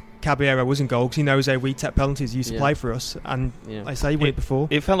for us if Caballero was in goal, because he knows how we take penalties. He used to play for us, and I say he won it before.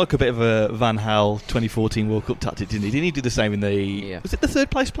 It felt like a bit of a Van Gaal 2014 World Cup tactic, didn't he? Didn't he do the same in the was it the third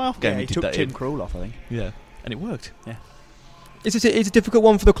place playoff game? Yeah, he took Tim Krul off, I think. Yeah, and it worked. Yeah, it's a difficult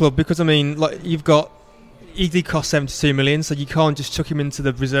one for the club, because you've got. He did cost 72 million, so you can't just chuck him into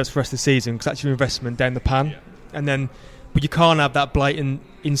the reserves for the rest of the season, because that's your investment down the pan, but you can't have that blatant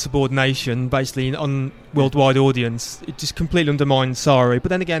insubordination basically on worldwide audience. It just completely undermines Sarri. But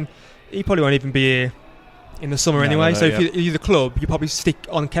then again, he probably won't even be here in the summer anyway. So if you're the club, you probably stick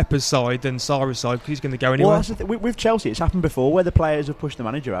on Kepa's side than Sarri's side, because he's going to go anyway. Well, that's with Chelsea, it's happened before where the players have pushed the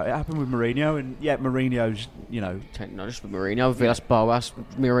manager out. It happened with Mourinho, and Mourinho's not just with Mourinho, Villas Boas.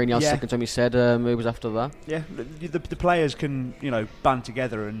 Mourinho's second time he said it was after that. Yeah, the players can band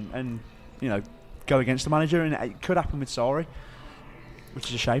together and go against the manager, and it could happen with Sarri, which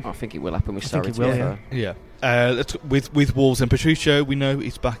is a shame. I think it will happen with Sarri. Yeah. With Wolves and Patricio, we know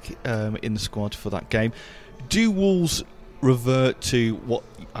he's back in the squad for that game. Do Wolves revert to what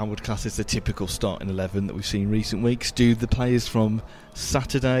I would class as the typical starting 11 that we've seen in recent weeks? Do the players from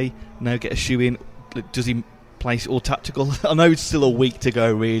Saturday now get a shoe in? Does he place all tactical? I know it's still a week to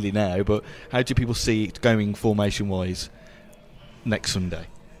go really now, but how do people see it going formation wise next Sunday?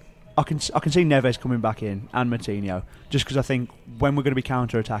 I can see Neves coming back in, and Martinho, just because I think when we're going to be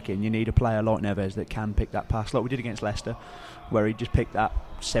counter-attacking, you need a player like Neves that can pick that pass, like we did against Leicester, where he just picked that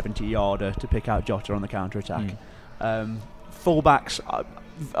 70-yarder to pick out Jota on the counter-attack. Full-backs,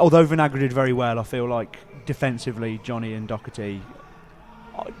 although Vinagre did very well, I feel like defensively Johnny and Doherty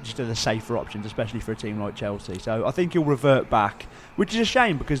just are the safer options, especially for a team like Chelsea. So I think he'll revert back, which is a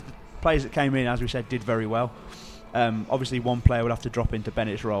shame, because the players that came in, as we said, did very well. Obviously one player would have to drop into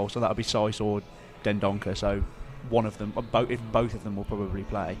Bennett's role, so that would be Saiss or Dendoncker, so one of them, if both of them will probably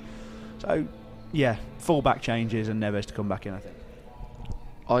play. So yeah, full-back changes and Neves to come back in, I think.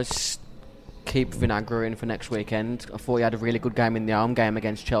 I keep Vinagre in for next weekend. I thought he had a really good game in the home game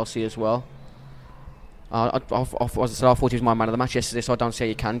against Chelsea as well. I thought he was my man of the match yesterday, so I don't see how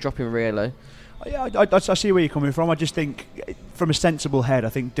you can drop him really. Yeah, I see where you're coming from. I just think, from a sensible head, I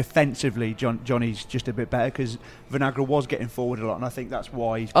think defensively Johnny's just a bit better, because Vinagre was getting forward a lot, and I think that's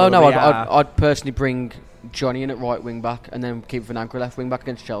why he's I'd personally bring Johnny in at right wing back and then keep Vinagre left wing back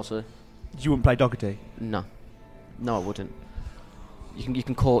against Chelsea. You wouldn't play Doherty? No, I wouldn't. You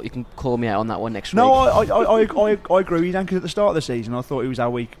can call me out on that one next week. No, I agree with you, Dan, because at the start of the season I thought he was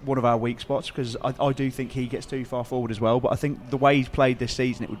one of our weak spots, because I do think he gets too far forward as well, but I think the way he's played this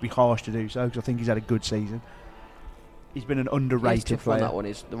season, it would be harsh to do so, because I think he's had a good season. He's been an underrated tough player. That one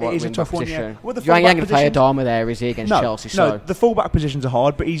is the right it is a wing tough back one. position. Yeah. Well, the You ain't full-back going to play a positions- Dharma there, is he, against Chelsea? No, So the full-back positions are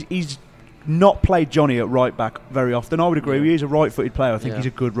hard, but he's not played Johnny at right back very often. I would agree with you. He's a right-footed player. I think he's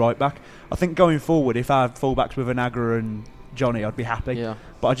a good right back. I think going forward, if I had full-backs with Anagra and Johnny, I'd be happy. Yeah.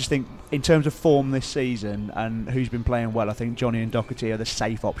 But I just think in terms of form this season and who's been playing well, I think Johnny and Doherty are the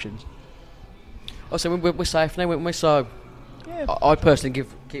safe options. Oh, so we're safe now, weren't we? So Yeah. I personally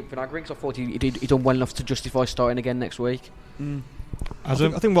keep Vinagre because I thought he done well enough to justify starting again next week. I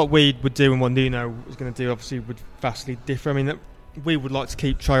think what we would do and what Nuno was going to do obviously would vastly differ. I mean, we would like to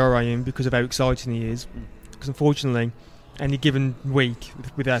keep Traore in because of how exciting he is. Because unfortunately, any given week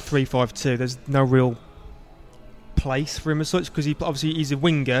with our 3-5-2, there's no real place for him as such. Because he's a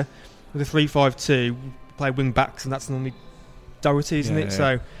winger with a 3-5-2, play wing backs, and that's normally Doherty, isn't it? Yeah.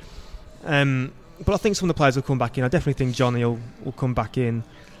 So, but I think some of the players will come back in. I definitely think Johnny will come back in.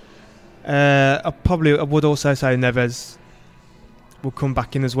 I would also say Neves will come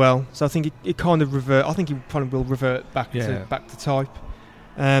back in as well. So I think it kind of revert. I think he probably will revert back to type.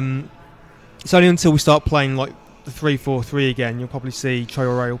 It's only until we start playing like the 3-4-3 again, you'll probably see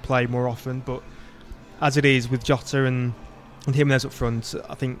Traore will play more often. But as it is with Jota and Jimenez up front,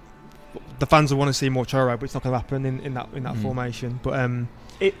 I think the fans will want to see more Traore, but it's not going to happen in that formation. But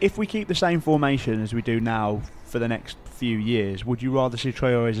if we keep the same formation as we do now for the next few years, would you rather see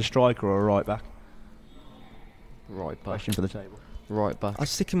Traore as a striker or a right back? Right back. Question for the table. Right back. I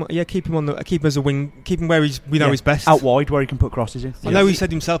stick him. Yeah, keep him as a wing. Keep him where we know he's best. Out wide, where he can put crosses in. I know he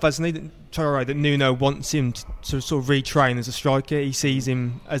said himself, hasn't he, Traore, that Nuno wants him to sort of retrain as a striker. He sees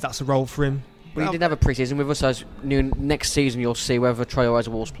him as that's a role for him. But he didn't have a pre-season with us. As next season, you'll see whether Traore is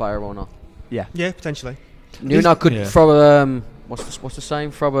a Wolves player or not. Yeah, potentially. Nuno could throw what's the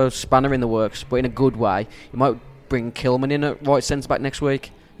saying? Throw a spanner in the works, but in a good way. You might bring Kilman in at right centre back next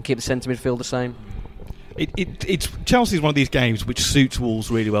week and keep the centre midfield the same. It's Chelsea's one of these games which suits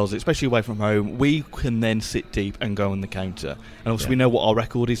Wolves really well, especially away from home. We can then sit deep and go on the counter, and obviously we know what our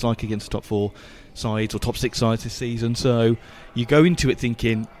record is like against top 4 sides or top 6 sides this season. So you go into it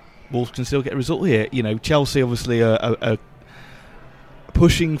thinking Wolves can still get a result here. You know, Chelsea obviously are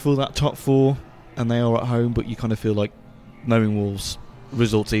pushing for that top 4, and they are at home. But you kind of feel like knowing Wolves,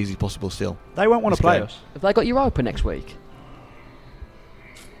 results easy possible still. They won't want to play us. Have they got Europa next week?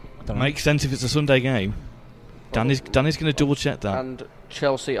 Makes sense if it's a Sunday game. Danny's going to double check that. And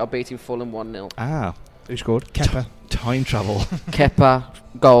Chelsea are beating Fulham 1-0. Ah, who scored? Kepa. Time travel. Kepa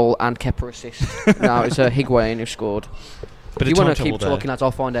goal and Kepa assist. No, it's Higuain who scored. But if you want to keep talking, lads,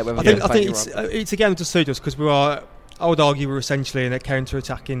 I'll find out whether. I think it's again to suit us because I would argue we're essentially in a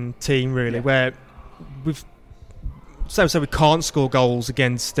counter-attacking team, really, where we've so we can't score goals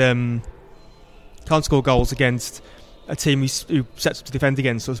against a team who sets up to defend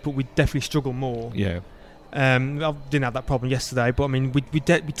against us, but we definitely struggle more. Yeah. I didn't have that problem yesterday, but I mean, we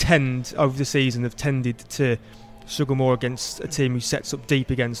tend over the season have tended to struggle more against a team who sets up deep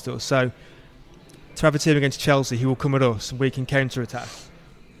against us. So to have a team against Chelsea who will come at us and we can counter-attack.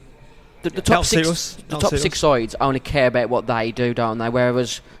 The top six sides only care about what they do, don't they?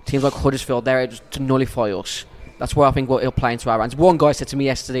 Whereas teams like Huddersfield, they're just to nullify us. That's why I think he'll play into our hands. One guy said to me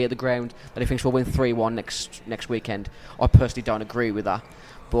yesterday at the ground that he thinks we'll win 3-1 next weekend. I personally don't agree with that,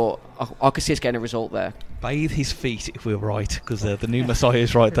 but I could see us getting a result there. Bathe his feet if we're right, because the new Messiah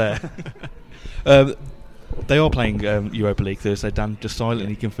is right there. They are playing Europa League Thursday. Dan just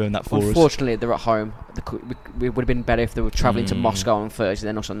silently confirmed that for us. Unfortunately, they're at home. We would have been better if they were travelling to Moscow on Thursday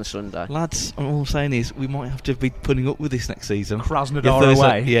than us on the Sunday. Lads, all I'm saying is we might have to be putting up with this next season. Krasnodar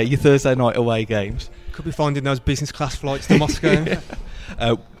away. Yeah, your Thursday night away games. Could be finding those business class flights to Moscow.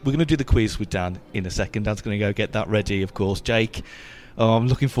 We're going to do the quiz with Dan in a second. Dan's going to go get that ready, of course. Jake, I'm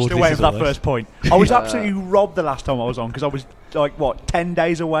looking forward to this. Still waiting for that first point. I was absolutely robbed the last time I was on because I was 10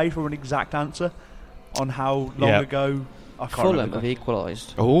 days away from an exact answer on how long ago. I can't Fulham have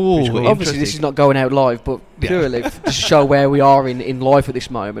equalised. Oh, obviously this is not going out live, but purely to show where we are in life at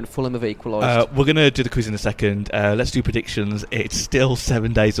this moment. Fulham have equalised. We're going to do the quiz in a second. Let's do predictions. It's still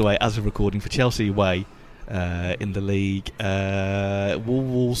 7 days away as of recording for Chelsea away in the league. Will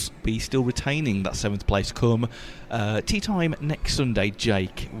Wolves be still retaining that 7th place come tea time next Sunday?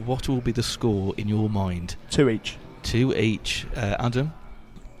 Jake, what will be the score in your mind? 2 each. 2 each. Adam?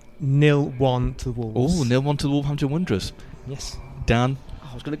 0-1 to the Wolves. Oh, 0-1 to the Wolverhampton Wanderers. Yes. Dan?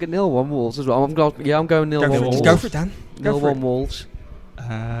 I was going to get 0-1 Wolves as well. I'm going 0-1 Wolves. Go for it, Dan. 0-1 Wolves.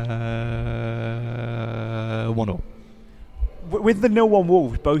 1-0. With the 0-1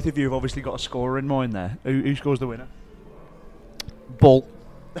 Wolves, both of you have obviously got a scorer in mind there. Who scores the winner? Ball.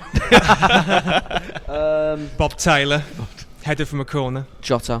 Bob Taylor. Header from a corner.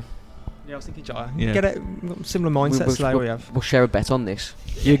 Jota. Yeah, I was thinking Jota. Yeah. Get it. Similar mindset to we have. We'll share a bet on this.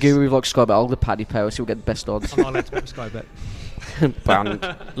 You agree with like Sky Bet, I'll the Paddy Power, so we'll get the best odds. I'm not allowed to bet with Sky Bet.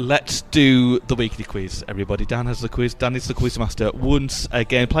 Banned. Let's do the weekly quiz, everybody. Dan has the quiz. Dan is the quiz master. Once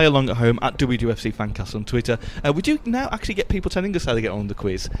again, play along at home at WFC Fancast on Twitter. We do now actually get people telling us how they get on the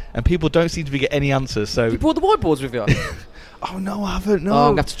quiz, and people don't seem to be getting any answers. So You brought the whiteboards with you? oh no, I haven't. No. Oh, I'm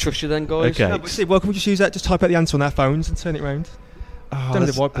going to have to trust you then, guys. Okay. No, but see, well, can we just use that? Just type out the answer on our phones and turn it round. Don't have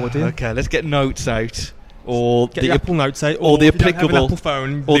the whiteboard in. Okay, let's get notes out, or Get the Apple Notes out, or the if you don't have applicable- an Apple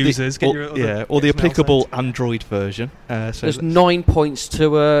phone. or Losers, the, get or, your other, yeah, or the get something else applicable out. Android version. So There's 9 points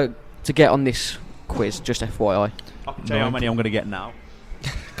to get on this quiz, just FYI. I can tell you how many I'm going to get now.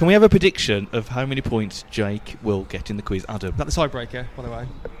 Can we have a prediction of how many points Jake will get in the quiz, Adam? Is that the tiebreaker, by the way?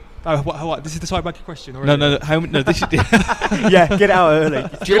 Oh, what? This is the tiebreaker question already? No. No, this is. Yeah, get it out early.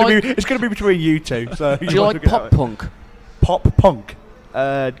 Do you like- It's going to be between you two. So Do you like pop punk? Pop punk?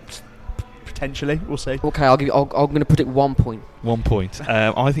 Potentially, we'll see. Okay, I'm going to predict 1 point. 1 point.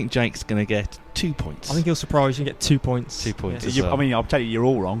 I think Jake's going to get 2 points. I think he'll surprise you and get 2 points. 2 points. Yeah. as well. I mean, I'll tell you, you're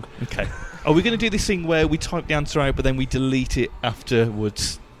all wrong. Okay. Are we going to do this thing where we type the answer out, but then we delete it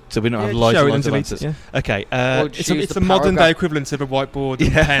afterwards, so we don't have live show it lines and of delete it, answers? yeah. Okay. Or It's choose the the modern day paragraph. equivalent of a whiteboard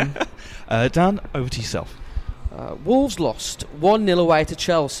and pen. Dan, over to yourself. Wolves lost 1-0 away to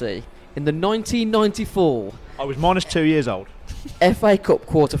Chelsea in the 1994 I was minus 2 years old. FA Cup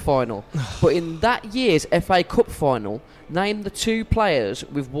quarter-final. But in that year's FA Cup final, name the 2 players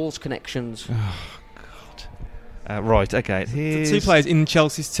with Wolves connections. Right, okay. The Here's 2 players in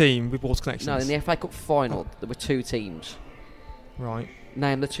Chelsea's team with Wolves connections. No, in the FA Cup final, there were 2 teams. Right.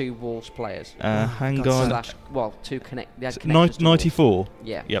 Name the 2 Wolves players. hang God, on. Slash, well, 2 connect. They had connections to 94? Wolves.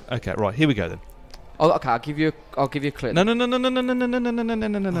 Yeah. Yep, okay, right, here we go then. Oh, okay, I'll give you a clue. No. Yeah,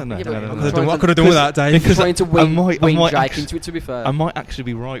 but I could have done with that, Dave. I'm trying to wing Jake actually, into it, to be fair. I might actually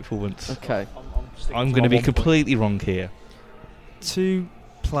be right for once. Okay. I'm going to be completely wrong here. 2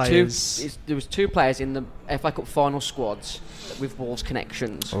 players. There was 2 players in the FA Cup final squads with Wolves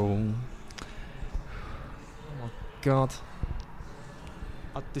connections. Oh. God.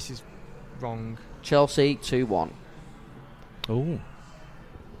 This is wrong. Chelsea 2-1. Oh.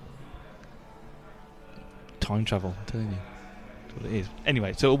 Time travel, I'm telling you. That's what it is.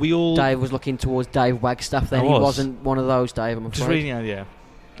 Anyway, so are we all... Dave was looking towards Dave Wagstaff then. I He was. wasn't one of those, Dave, I'm Just afraid. reading out, yeah.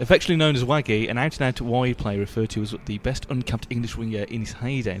 Affectionately known as Waggy, an out-and-out wide player referred to as the best uncapped English winger in his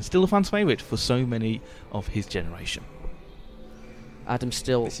heyday, and still a fan's favourite for so many of his generation. Adam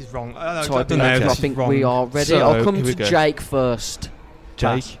still This is wrong. typing know, out. this I is think wrong. we are ready. So, I'll come here we to go. Jake first.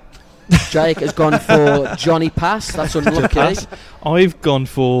 Jake? Jake has gone for Johnny Pass. That's unlucky. Pass. I've gone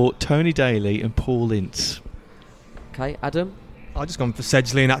for Tony Daly and Paul Ince. Okay, Adam. I've just gone for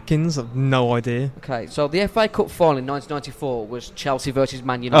Sedgley and Atkins. I've no idea. Okay, so the FA Cup final in 1994 was Chelsea versus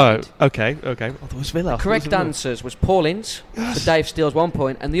Man Oh, United. okay. I thought it was Villa. Correct answers was Paul Ince, but Dave steals 1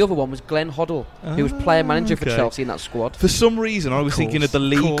 point, and the other one was Glenn Hoddle, who was player manager for okay. Chelsea in that squad. For some reason, I was thinking of the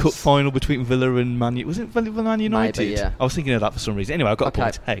League course. Cup final between Villa and Man United. Was it Villa Man United? Maybe, yeah. I was thinking of that for some reason. Anyway, I got Okay. a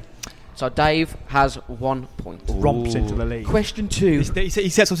point. Hey. So Dave has 1 point. Romps into the league. Question 2. He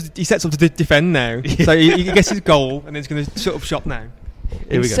sets up to defend now. So he gets his goal and then he's going to shut up shop now. Here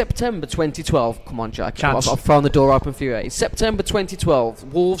In we go. September 2012, come on, Jack. Chance. I've thrown the door open for you. In September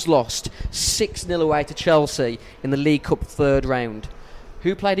 2012, Wolves lost 6-0 away to Chelsea in the League Cup third round.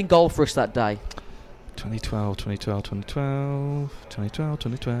 Who played in goal for us that day?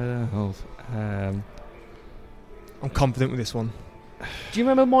 2012. I'm confident with this one. Do you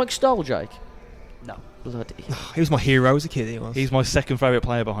remember Mike Stoll, Jake? No. Bloody. He was my hero as a kid, he was. He's my second favourite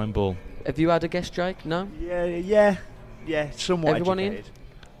player behind ball. Have you had a guess, Jake? No? Yeah, somewhat Everyone in? educated.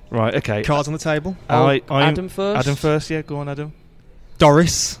 Right, okay. Cards on the table. I'm Adam first. Adam first, yeah, go on, Adam.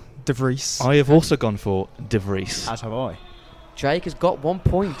 Doris De Vries. I have also gone for De Vries. As have I. Jake has got 1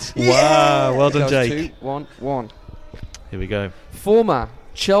 point. Wow, well done, Goes Jake. 2-1-1. Here we go. Former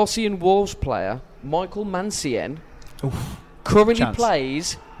Chelsea and Wolves player Michael Mancien currently Chance.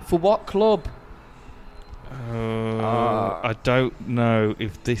 plays for what club? I don't know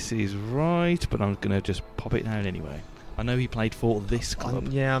if this is right, but I'm going to just pop it down anyway. I know he played for this club.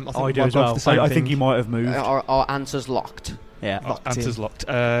 Yeah, I think I we do might as both well. the same I thing. think he might have moved. Our answer's locked. Yeah. Answer's locked.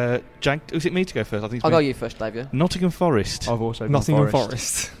 Jack, was it me to go first? I think it's I'll me. go you first, Dave. Yeah? Nottingham Forest. I've also gone Nottingham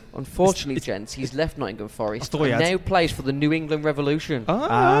Forest. Forest. Unfortunately, gents, he's left Nottingham Forest I thought he and had. now plays for the New England Revolution.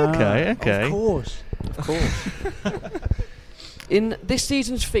 Okay. Of course. Of course. In this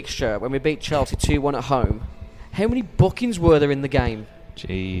season's fixture, when we beat Chelsea 2-1 at home, how many bookings were there in the game?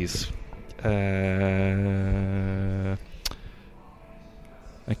 Jeez.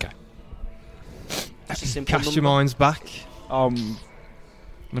 Okay. That's a simple Cast number. your minds back.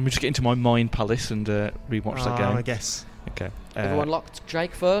 Let me just get into my mind palace and rewatch that game. I guess. Okay. Everyone locked.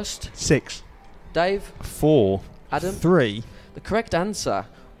 Jake first. 6. Dave. 4. Adam. 3. The correct answer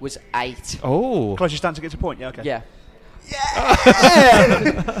was 8. Oh. Closest answer gets a point. Yeah. Okay. Yeah.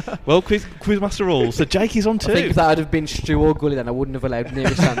 Well, Quizmaster rules. So Jake is on 2. I think if that had been Stu or Gully, then I wouldn't have allowed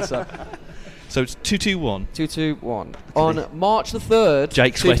nearest answer. So it's 2-2-1. 2-2-1. On March the 3rd,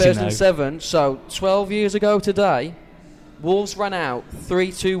 Jake's sweating now. 2007, so 12 years ago today, Wolves ran out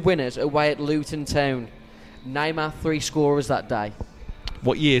 3-2 winners away at Luton Town. Name our 3 scorers that day.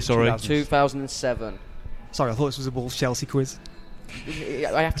 What year, sorry? 2007. Sorry, I thought this was a Wolves-Chelsea quiz.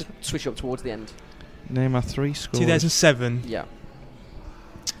 I have to switch up towards the end. Name our 3 scorers. 2007. Yeah.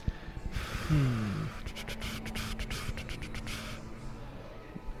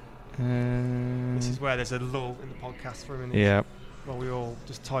 This is where there's a lull in the podcast for a minute. Yeah. While we all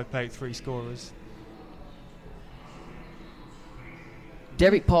just type out 3 scorers.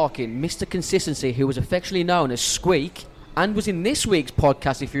 Derek Parkin, Mr. Consistency, who was affectionately known as Squeak, and was in this week's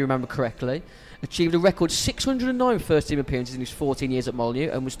podcast, if you remember correctly, achieved a record 609 first-team appearances in his 14 years at Molineux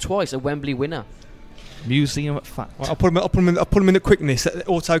and was twice a Wembley winner. Museum fact. Well, I'll put them in the quickness.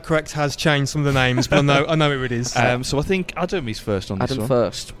 Autocorrect has changed some of the names, but I know who it is. So I think Adam is first on this Adam one.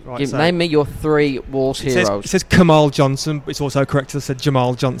 first. Right, Name me your 3 Wolves heroes. It says Kamal Johnson, but it's also correct. It said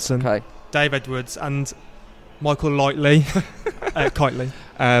Jamal Johnson, Okay. Dave Edwards, and Michael Lightley. Kitely.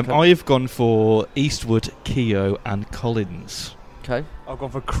 I've gone for Eastwood, Keogh, and Collins. Okay. I've gone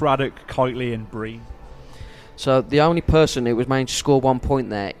for Craddock, Kitely, and Breen. So the only person who was managed to score 1 point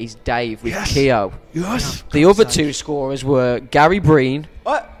there is Dave with Keogh. Yes. The other 2 scorers were Gary Breen.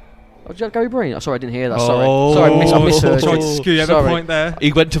 What? Oh, did you have Gary Breen? Oh, sorry, I didn't hear that. Oh. Sorry, I misheard Tried you. to skew you over a point there.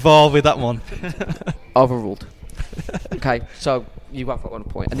 He went to VAR with that one. Overruled. Okay, so you have got 1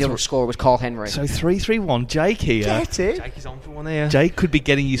 point. And the other scorer was Carl Henry. So 3-3-1. Jake here. Get it? Jake is on for one here. Jake could be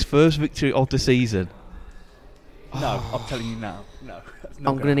getting his first victory of the season. No, I'm telling you now. No.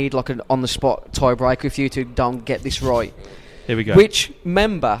 I'm going to need like an on-the-spot tiebreaker if you two don't get this right. Here we go. Which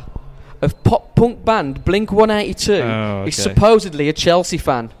member of pop-punk band Blink-182 is supposedly a Chelsea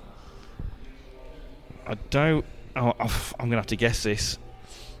fan? I don't... Oh, I'm going to have to guess this.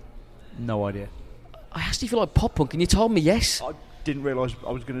 No idea. I asked you if you like pop-punk and you told me yes. I didn't realise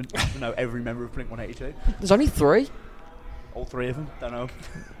I was going to know every member of Blink-182. There's only 3. All 3 of them. Don't know.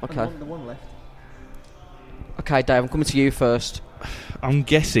 Okay. The one left. Okay, Dave, I'm coming to you first. I'm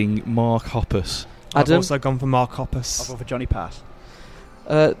guessing Mark Hoppus. I've Adam? also gone for Mark I've Hoppus. gone for Johnny Pass.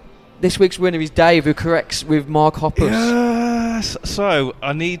 This week's winner is Dave, who corrects with Mark Hoppus. Yes. So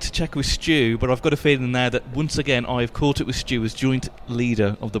I need to check with Stu, but I've got a feeling now that once again I've caught it with Stu as joint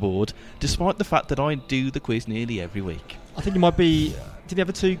leader of the board, despite the fact that I do the quiz nearly every week. I think you might be... Did he have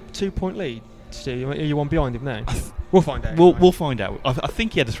a 2-point lead? Stu, are you one behind him now? We'll find out. We'll find out. I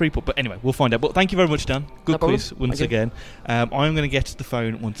think he had a 3-point, but anyway, we'll find out. But thank you very much, Dan. Good No quiz problem. once again. I'm going to get the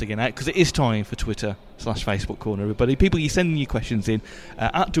phone once again out because it is time for Twitter/Facebook Corner, everybody. People, you're sending your questions in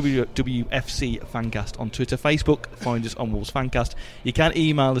at WFC Fancast on Twitter. Facebook, find us on Wolves Fancast. You can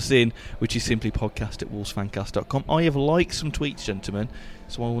email us in, which is simply podcast@wolvesfancast.com. I have liked some tweets, gentlemen,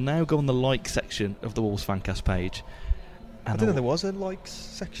 so I will now go on the like section of the Wolves Fancast page. I didn't know there was a likes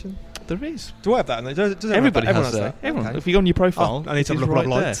section. There is. Do I have that? Does Everybody everyone has that. Everyone. Okay. If you go on your profile, I need to have a it is look at what right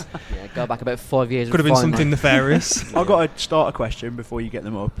I've liked. there. Yeah, go back about 5 years. Could have and been find something me. nefarious. I've got to start a question before you get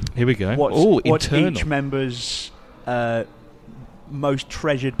them up. Here we go. What's internal. each member's most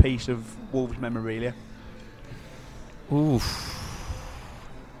treasured piece of Wolves memorabilia? Oof.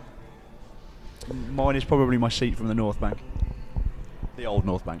 Mine is probably my seat from the North Bank. The old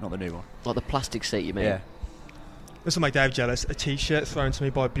North Bank, not the new one. Like the plastic seat, you mean? Yeah. This will make Dave jealous. A T-shirt thrown to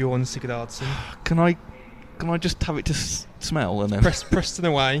me by Bjorn Sigurdardsson. Can I just have it to smell and then Preston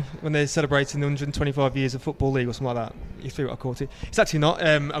away when they're celebrating the 125 years of Football League or something like that. You threw what I caught it. It's actually not.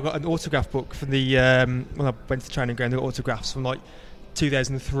 I've got an autograph book from the when I went to the training ground. The autographs from like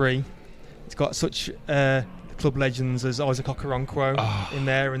 2003. It's got such club legends as Isaac Okoronkwo in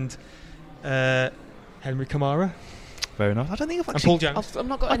there and Henry Kamara. Very nice. I don't think I've And actually... Paul Jones. I've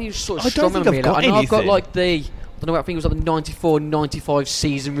not got any sort of I strong don't think I've memory. got I know I've got anything. like the... I don't know, I think it was like the 94-95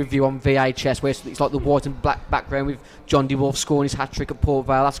 season review on VHS where it's like the white and black background with John DeWolf scoring his hat-trick at Port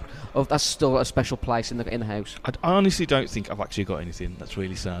Vale. That's still a special place in the house. I honestly don't think I've actually got anything. That's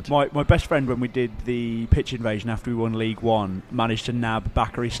really sad. My best friend, when we did the pitch invasion after we won League One, managed to nab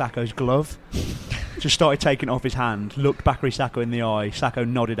Bakary Sakho's glove. Just started taking it off his hand, looked Bakary Sakho in the eye, Sakho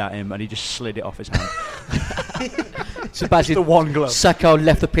nodded at him, and he just slid it off his hand. So basically, the one glove. Sakho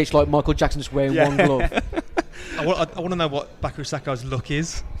left the pitch like Michael Jackson, just wearing one glove. I want to know what Bakary Sakho's look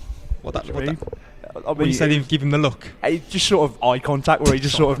is. What that When you said give him the look. It just sort of eye contact where he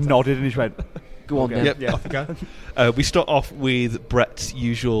just sort of nodded and he went, Go on then. Yep. Off you go. We start off with Brett's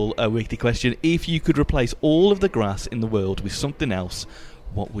usual weekly question. If you could replace all of the grass in the world with something else,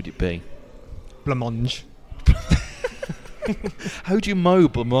 what would it be? Blancmange. How do you mow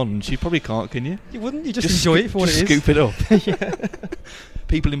blancmange? You probably can't, can you? You wouldn't. You just enjoy it for what it is. Scoop it up. Yeah.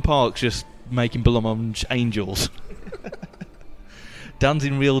 People in parks just making blancmange angels. Dan's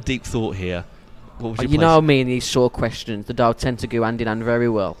in real deep thought here. What would You place? know me and these sort of questions, the dog tend to go hand in hand very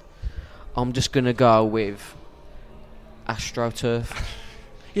well. I'm just going to go with AstroTurf.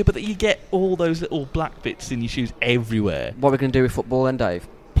 Yeah, but you get all those little black bits in your shoes everywhere. What are we going to do with football then, Dave?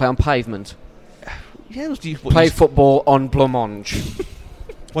 Play on pavement? Yeah, Play football on blancmange.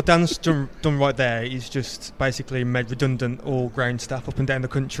 What Dan's done right there is just basically made redundant all ground staff up and down the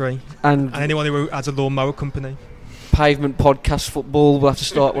country, and anyone who has a lawnmower company. Pavement podcast football, we'll have to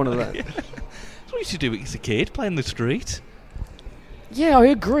start one of that. That's what you used to do as a kid, play in the street. Yeah, I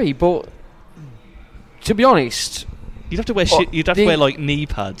agree, but to be honest, You'd have to wear you'd have to wear like knee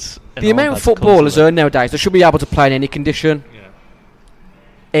pads. The amount of footballers earn nowadays, they should be able to play in any condition. Yeah.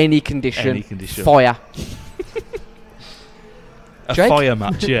 Any condition. Any condition. Fire. A Jake? fire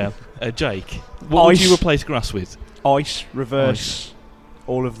match, yeah. Jake, what would you replace grass with? Ice, reverse,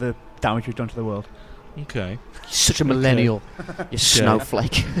 all of the damage we've done to the world. Okay. Such a millennial. You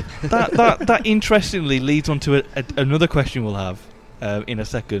snowflake. that interestingly leads on to another question we'll have in a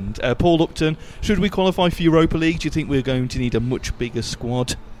second. Paul Upton, should we qualify for Europa League? Do you think we're going to need a much bigger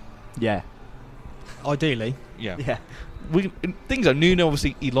squad? Yeah. Ideally. Yeah. Things like Nuno,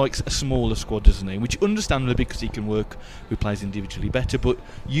 obviously, he likes a smaller squad, doesn't he? Which, understandably, because he can work with players individually better. But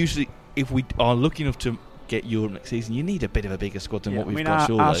usually, if we are lucky enough to get Europe next season, you need a bit of a bigger squad than what we've got,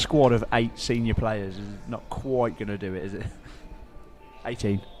 surely. Our squad of 8 senior players is not quite going to do it, is it?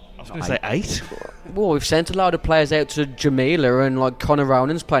 18. I was going to say 8. Well, we've sent a lot of players out to Jamila, and like Conor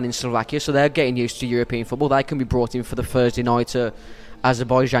Ronan's playing in Slovakia, so they're getting used to European football. They can be brought in for the Thursday night at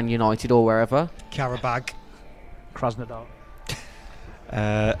Azerbaijan United or wherever. Karabag. Krasnodar.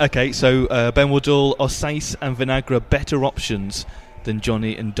 Okay, so Ben Woodall, are Sace and Vinagre better options than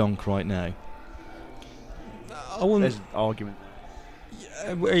Johnny and Donk right now? There's an argument.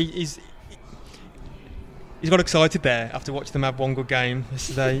 He's got excited there after watching them have one good game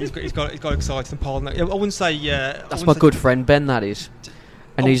yesterday. he's got excited and Paul. I wouldn't say. That's my good friend Ben. That is.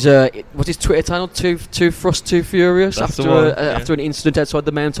 And he's what's his Twitter channel? Too Frost, Too Furious. That's after an incident outside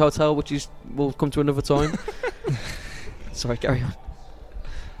the Mount Hotel, which will come to another time. Sorry, carry on.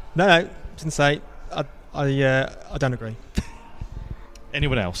 No, didn't say. I don't agree.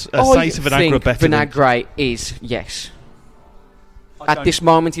 Anyone else? I Sace and Vinagre think better Vinagre is, yes. At this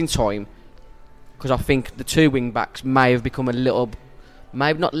moment in time, because I think the two wing backs may have become a little,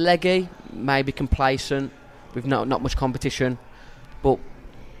 maybe not leggy, maybe complacent, with not much competition, but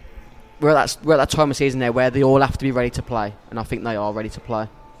we're at that time of season now where they all have to be ready to play, and I think they are ready to play.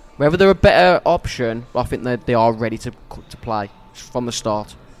 Whether they're a better option, I think they are ready to play from the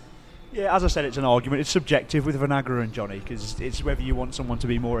start. Yeah, as I said, it's an argument. It's subjective with Vinagre and Johnny, because it's whether you want someone to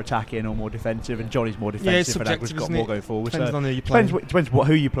be more attacking or more defensive, and Johnny's more defensive, Vinagre's got more going forward. Depends on who you play. Depends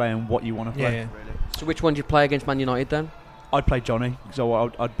who you play and what you want to play. Yeah. Really. So which one do you play against Man United then? I'd play Johnny,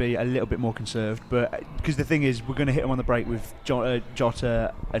 so I'd be a little bit more conserved. But because the thing is, we're going to hit him on the break with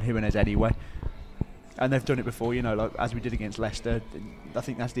Jota and Jimenez anyway. And they've done it before, like as we did against Leicester. I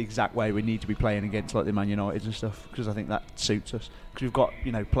think that's the exact way we need to be playing against like the Man Uniteds and stuff, because I think that suits us. Because we've got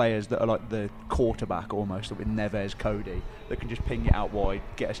players that are like the quarterback almost, like with Neves, Cody, that can just ping it out wide,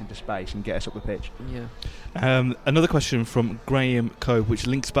 get us into space, and get us up the pitch. Yeah. Another question from Graham Coe, which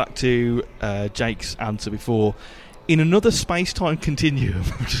links back to Jake's answer before. In another space-time continuum,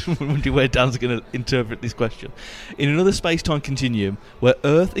 I'm just wondering where Dan's going to interpret this question. In another space-time continuum where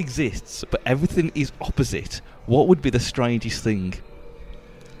Earth exists but everything is opposite, what would be the strangest thing?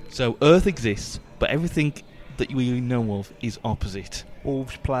 So Earth exists but everything that we know of is opposite.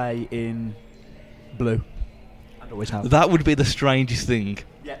 Wolves play in blue. And always have. That would be the strangest thing.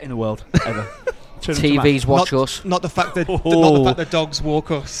 Yeah, in the world ever. TVs watch us. Not the fact that not the fact that dogs walk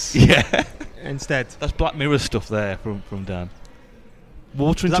us. Yeah. Instead, that's Black Mirror stuff there from Dan.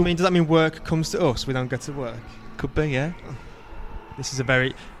 Does that mean work comes to us? We don't get to work. Could be, yeah. This is a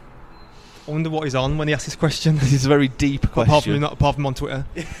very. I wonder what he's on when he asks this question. This is a very deep question. Apart from on Twitter.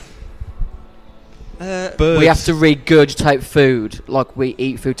 We have to regurgitate food like we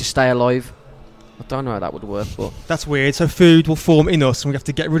eat food to stay alive. I don't know how that would work, but that's weird. So food will form in us, and we have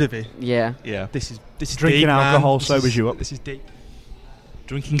to get rid of it. Yeah. Yeah. This is drinking deep, alcohol man. sobers you up. This is deep.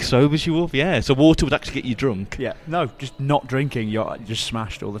 Drinking sobers you up, yeah. So water would actually get you drunk. Yeah, no, just not drinking. You're just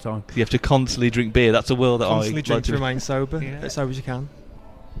smashed all the time. You have to constantly drink beer. That's a world that Constantly drink to like remain sober, as sober as you can.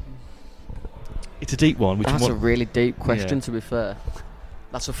 It's a deep one. That's a really deep question, to be fair.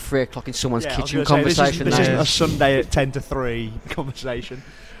 That's a 3 o'clock in someone's kitchen conversation. This isn't a Sunday at 10 to 3 conversation.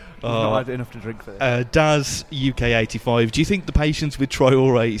 I've not had enough to drink for this. Daz UK85, do you think the patience with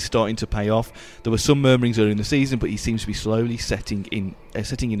Traore is starting to pay off? There were some murmurings earlier in the season, but he seems to be slowly setting in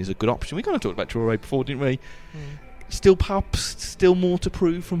as a good option. We kind of talked about Traore before, didn't we? Still more to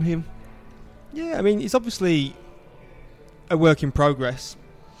prove from him. Yeah, I mean, he's obviously a work in progress,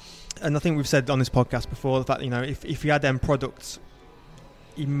 and I think we've said on this podcast before the fact, if he had them products,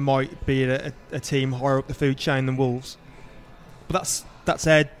 he might be a team higher up the food chain than Wolves. But that's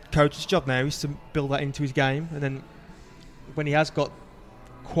head coach's job now, is to build that into his game, and then when he has got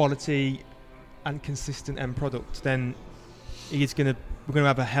quality and consistent end product, then we're going to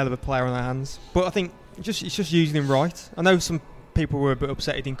have a hell of a player on our hands. But I think it's just using him right. I know some people were a bit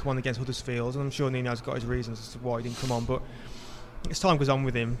upset he didn't come on against Huddersfield, and I'm sure Nino's got his reasons as to why he didn't come on, but as time goes on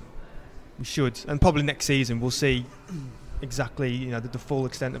with him, we should, and probably next season we'll see exactly the full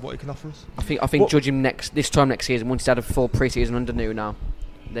extent of what he can offer us. I think judge him this time next season, once he's had a full pre-season under Nuno.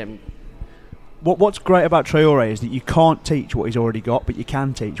 Then what's great about Traore is that you can't teach what he's already got, but you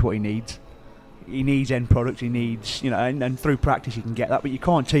can teach what he needs. He needs end product. He needs and through practice you can get that, but you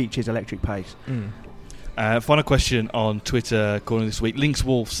can't teach his electric pace. Final question on Twitter corner this week. Lynx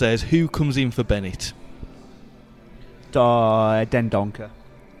Wolf says, who comes in for Bennett? Dendoncker.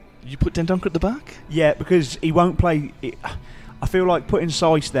 You put Dendoncker at the back? Yeah, because he won't play. I feel like putting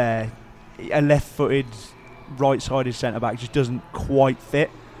Seiss there, a left-footed, right-sided centre-back, just doesn't quite fit.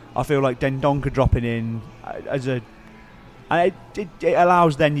 I feel like Dendoncker dropping in as a... It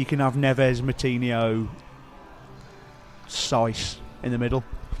allows then you can have Neves, Moutinho, Seiss in the middle.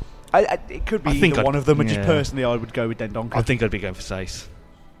 It could be either one of them, and just personally I would go with Dendoncker. I think I'd be going for Seiss.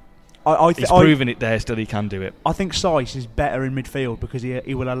 He's proven it there, still he can do it. I think Seiss is better in midfield because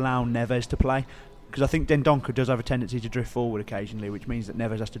he will allow Neves to play. Because I think Dendoncker does have a tendency to drift forward occasionally, which means that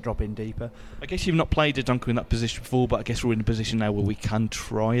Neves has to drop in deeper. I guess you've not played Dendoncker in that position before, but I guess we're in a position now where we can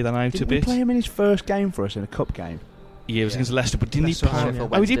try that out a bit. Did we play him in his first game for us in a cup game? Yeah, it was against Leicester, but didn't he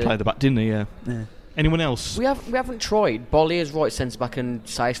play? He did play the back, didn't he? Yeah. Anyone else? We haven't tried Bolly as right centre back and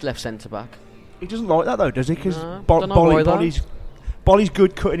Seiss left centre back. He doesn't like that though, does he? Because Bolly's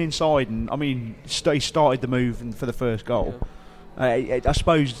good cutting inside, and I mean, he started the move for the first goal. I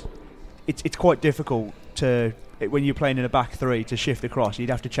suppose it's quite difficult when you're playing in a back three to shift across. You'd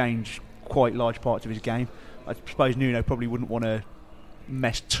have to change quite large parts of his game. I suppose Nuno probably wouldn't want to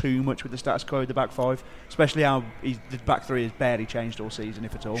mess too much with the status quo of the back five, especially how the back three has barely changed all season,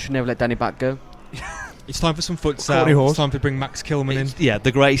 if at all. Should never let Danny Back go. It's time for some futsal. It's time to bring Max Kilman in. Yeah,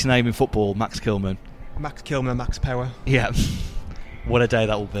 the greatest name in football, Max Kilman. Max Kilman and Max Power. Yeah. What a day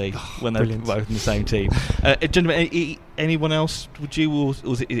that will be when they're both in the same team. Gentlemen, anyone else? Would you, or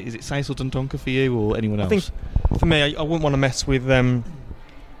is it Seiss or Dendoncker for you, or anyone else? I think for me, I wouldn't want to mess with the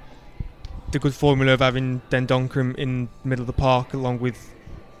good formula of having Dendoncker in the middle of the park along with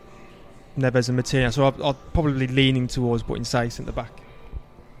Neves and Moutinho. So I'll probably leaning towards putting Seiss in the back.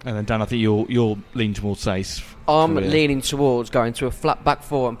 And then Dan, I think you're leaning towards Seiss. I'm leaning towards going to a flat back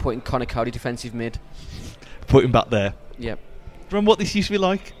four and putting Connor Cody defensive mid. Put him back there. Yep. Remember what this used to be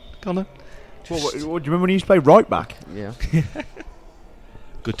like, Connor? What, do you remember when he used to play right back? Yeah.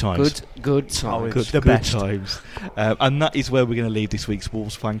 Good times. Good times. Good times. And that is where we're going to leave this week's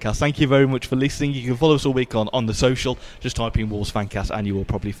Wolves Fancast. Thank you very much for listening. You can follow us all week on the social. Just type in Wolves Fancast and you will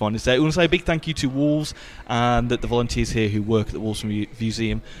probably find us there. We want to say a big thank you to Wolves and the volunteers here who work at the Wolves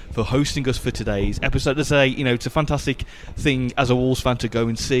Museum for hosting us for today's episode. To say, it's a fantastic thing as a Wolves fan to go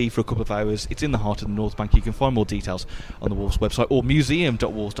and see for a couple of hours. It's in the heart of the North Bank. You can find more details on the Wolves website or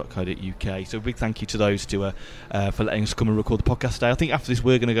museum.wolves.co.uk. So a big thank you to those for letting us come and record the podcast today. I think after this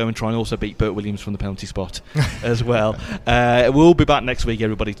we're going to go and try and also beat Bert Williams from the penalty spot as well. We'll be back next week,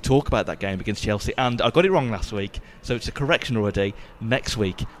 everybody, to talk about that game against Chelsea. And I got it wrong last week, so it's a correction already. Next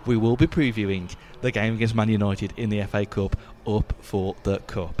week we will be previewing the game against Man United in the FA Cup, up for the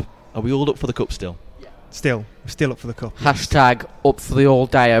Cup. Are we all up for the Cup still? Yeah. Still up for the Cup. Hashtag up for the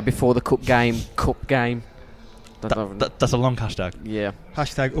all-dayer before the Cup game. Cup game. That's a long hashtag. Yeah.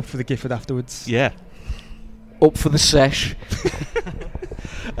 Hashtag up for the Gifford afterwards. Yeah. Up for the sesh.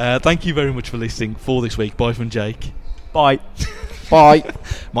 Thank you very much for listening for this week. Bye from Jake. Bye. Bye.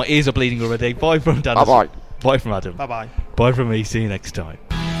 My ears are bleeding already. Bye from Dan. Bye. Bye from Adam. Bye. Bye from me. See you next time.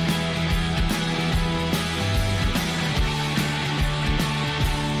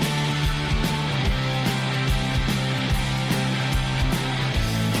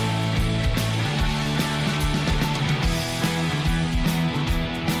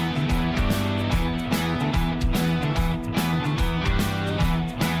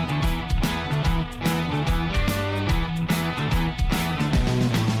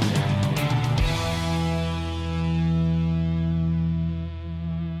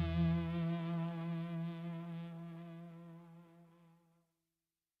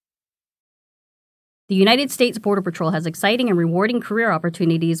 The United States Border Patrol has exciting and rewarding career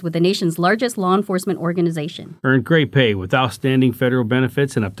opportunities with the nation's largest law enforcement organization. Earn great pay with outstanding federal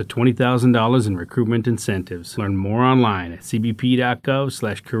benefits and up to $20,000 in recruitment incentives. Learn more online at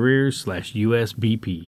cbp.gov/careers/USBP.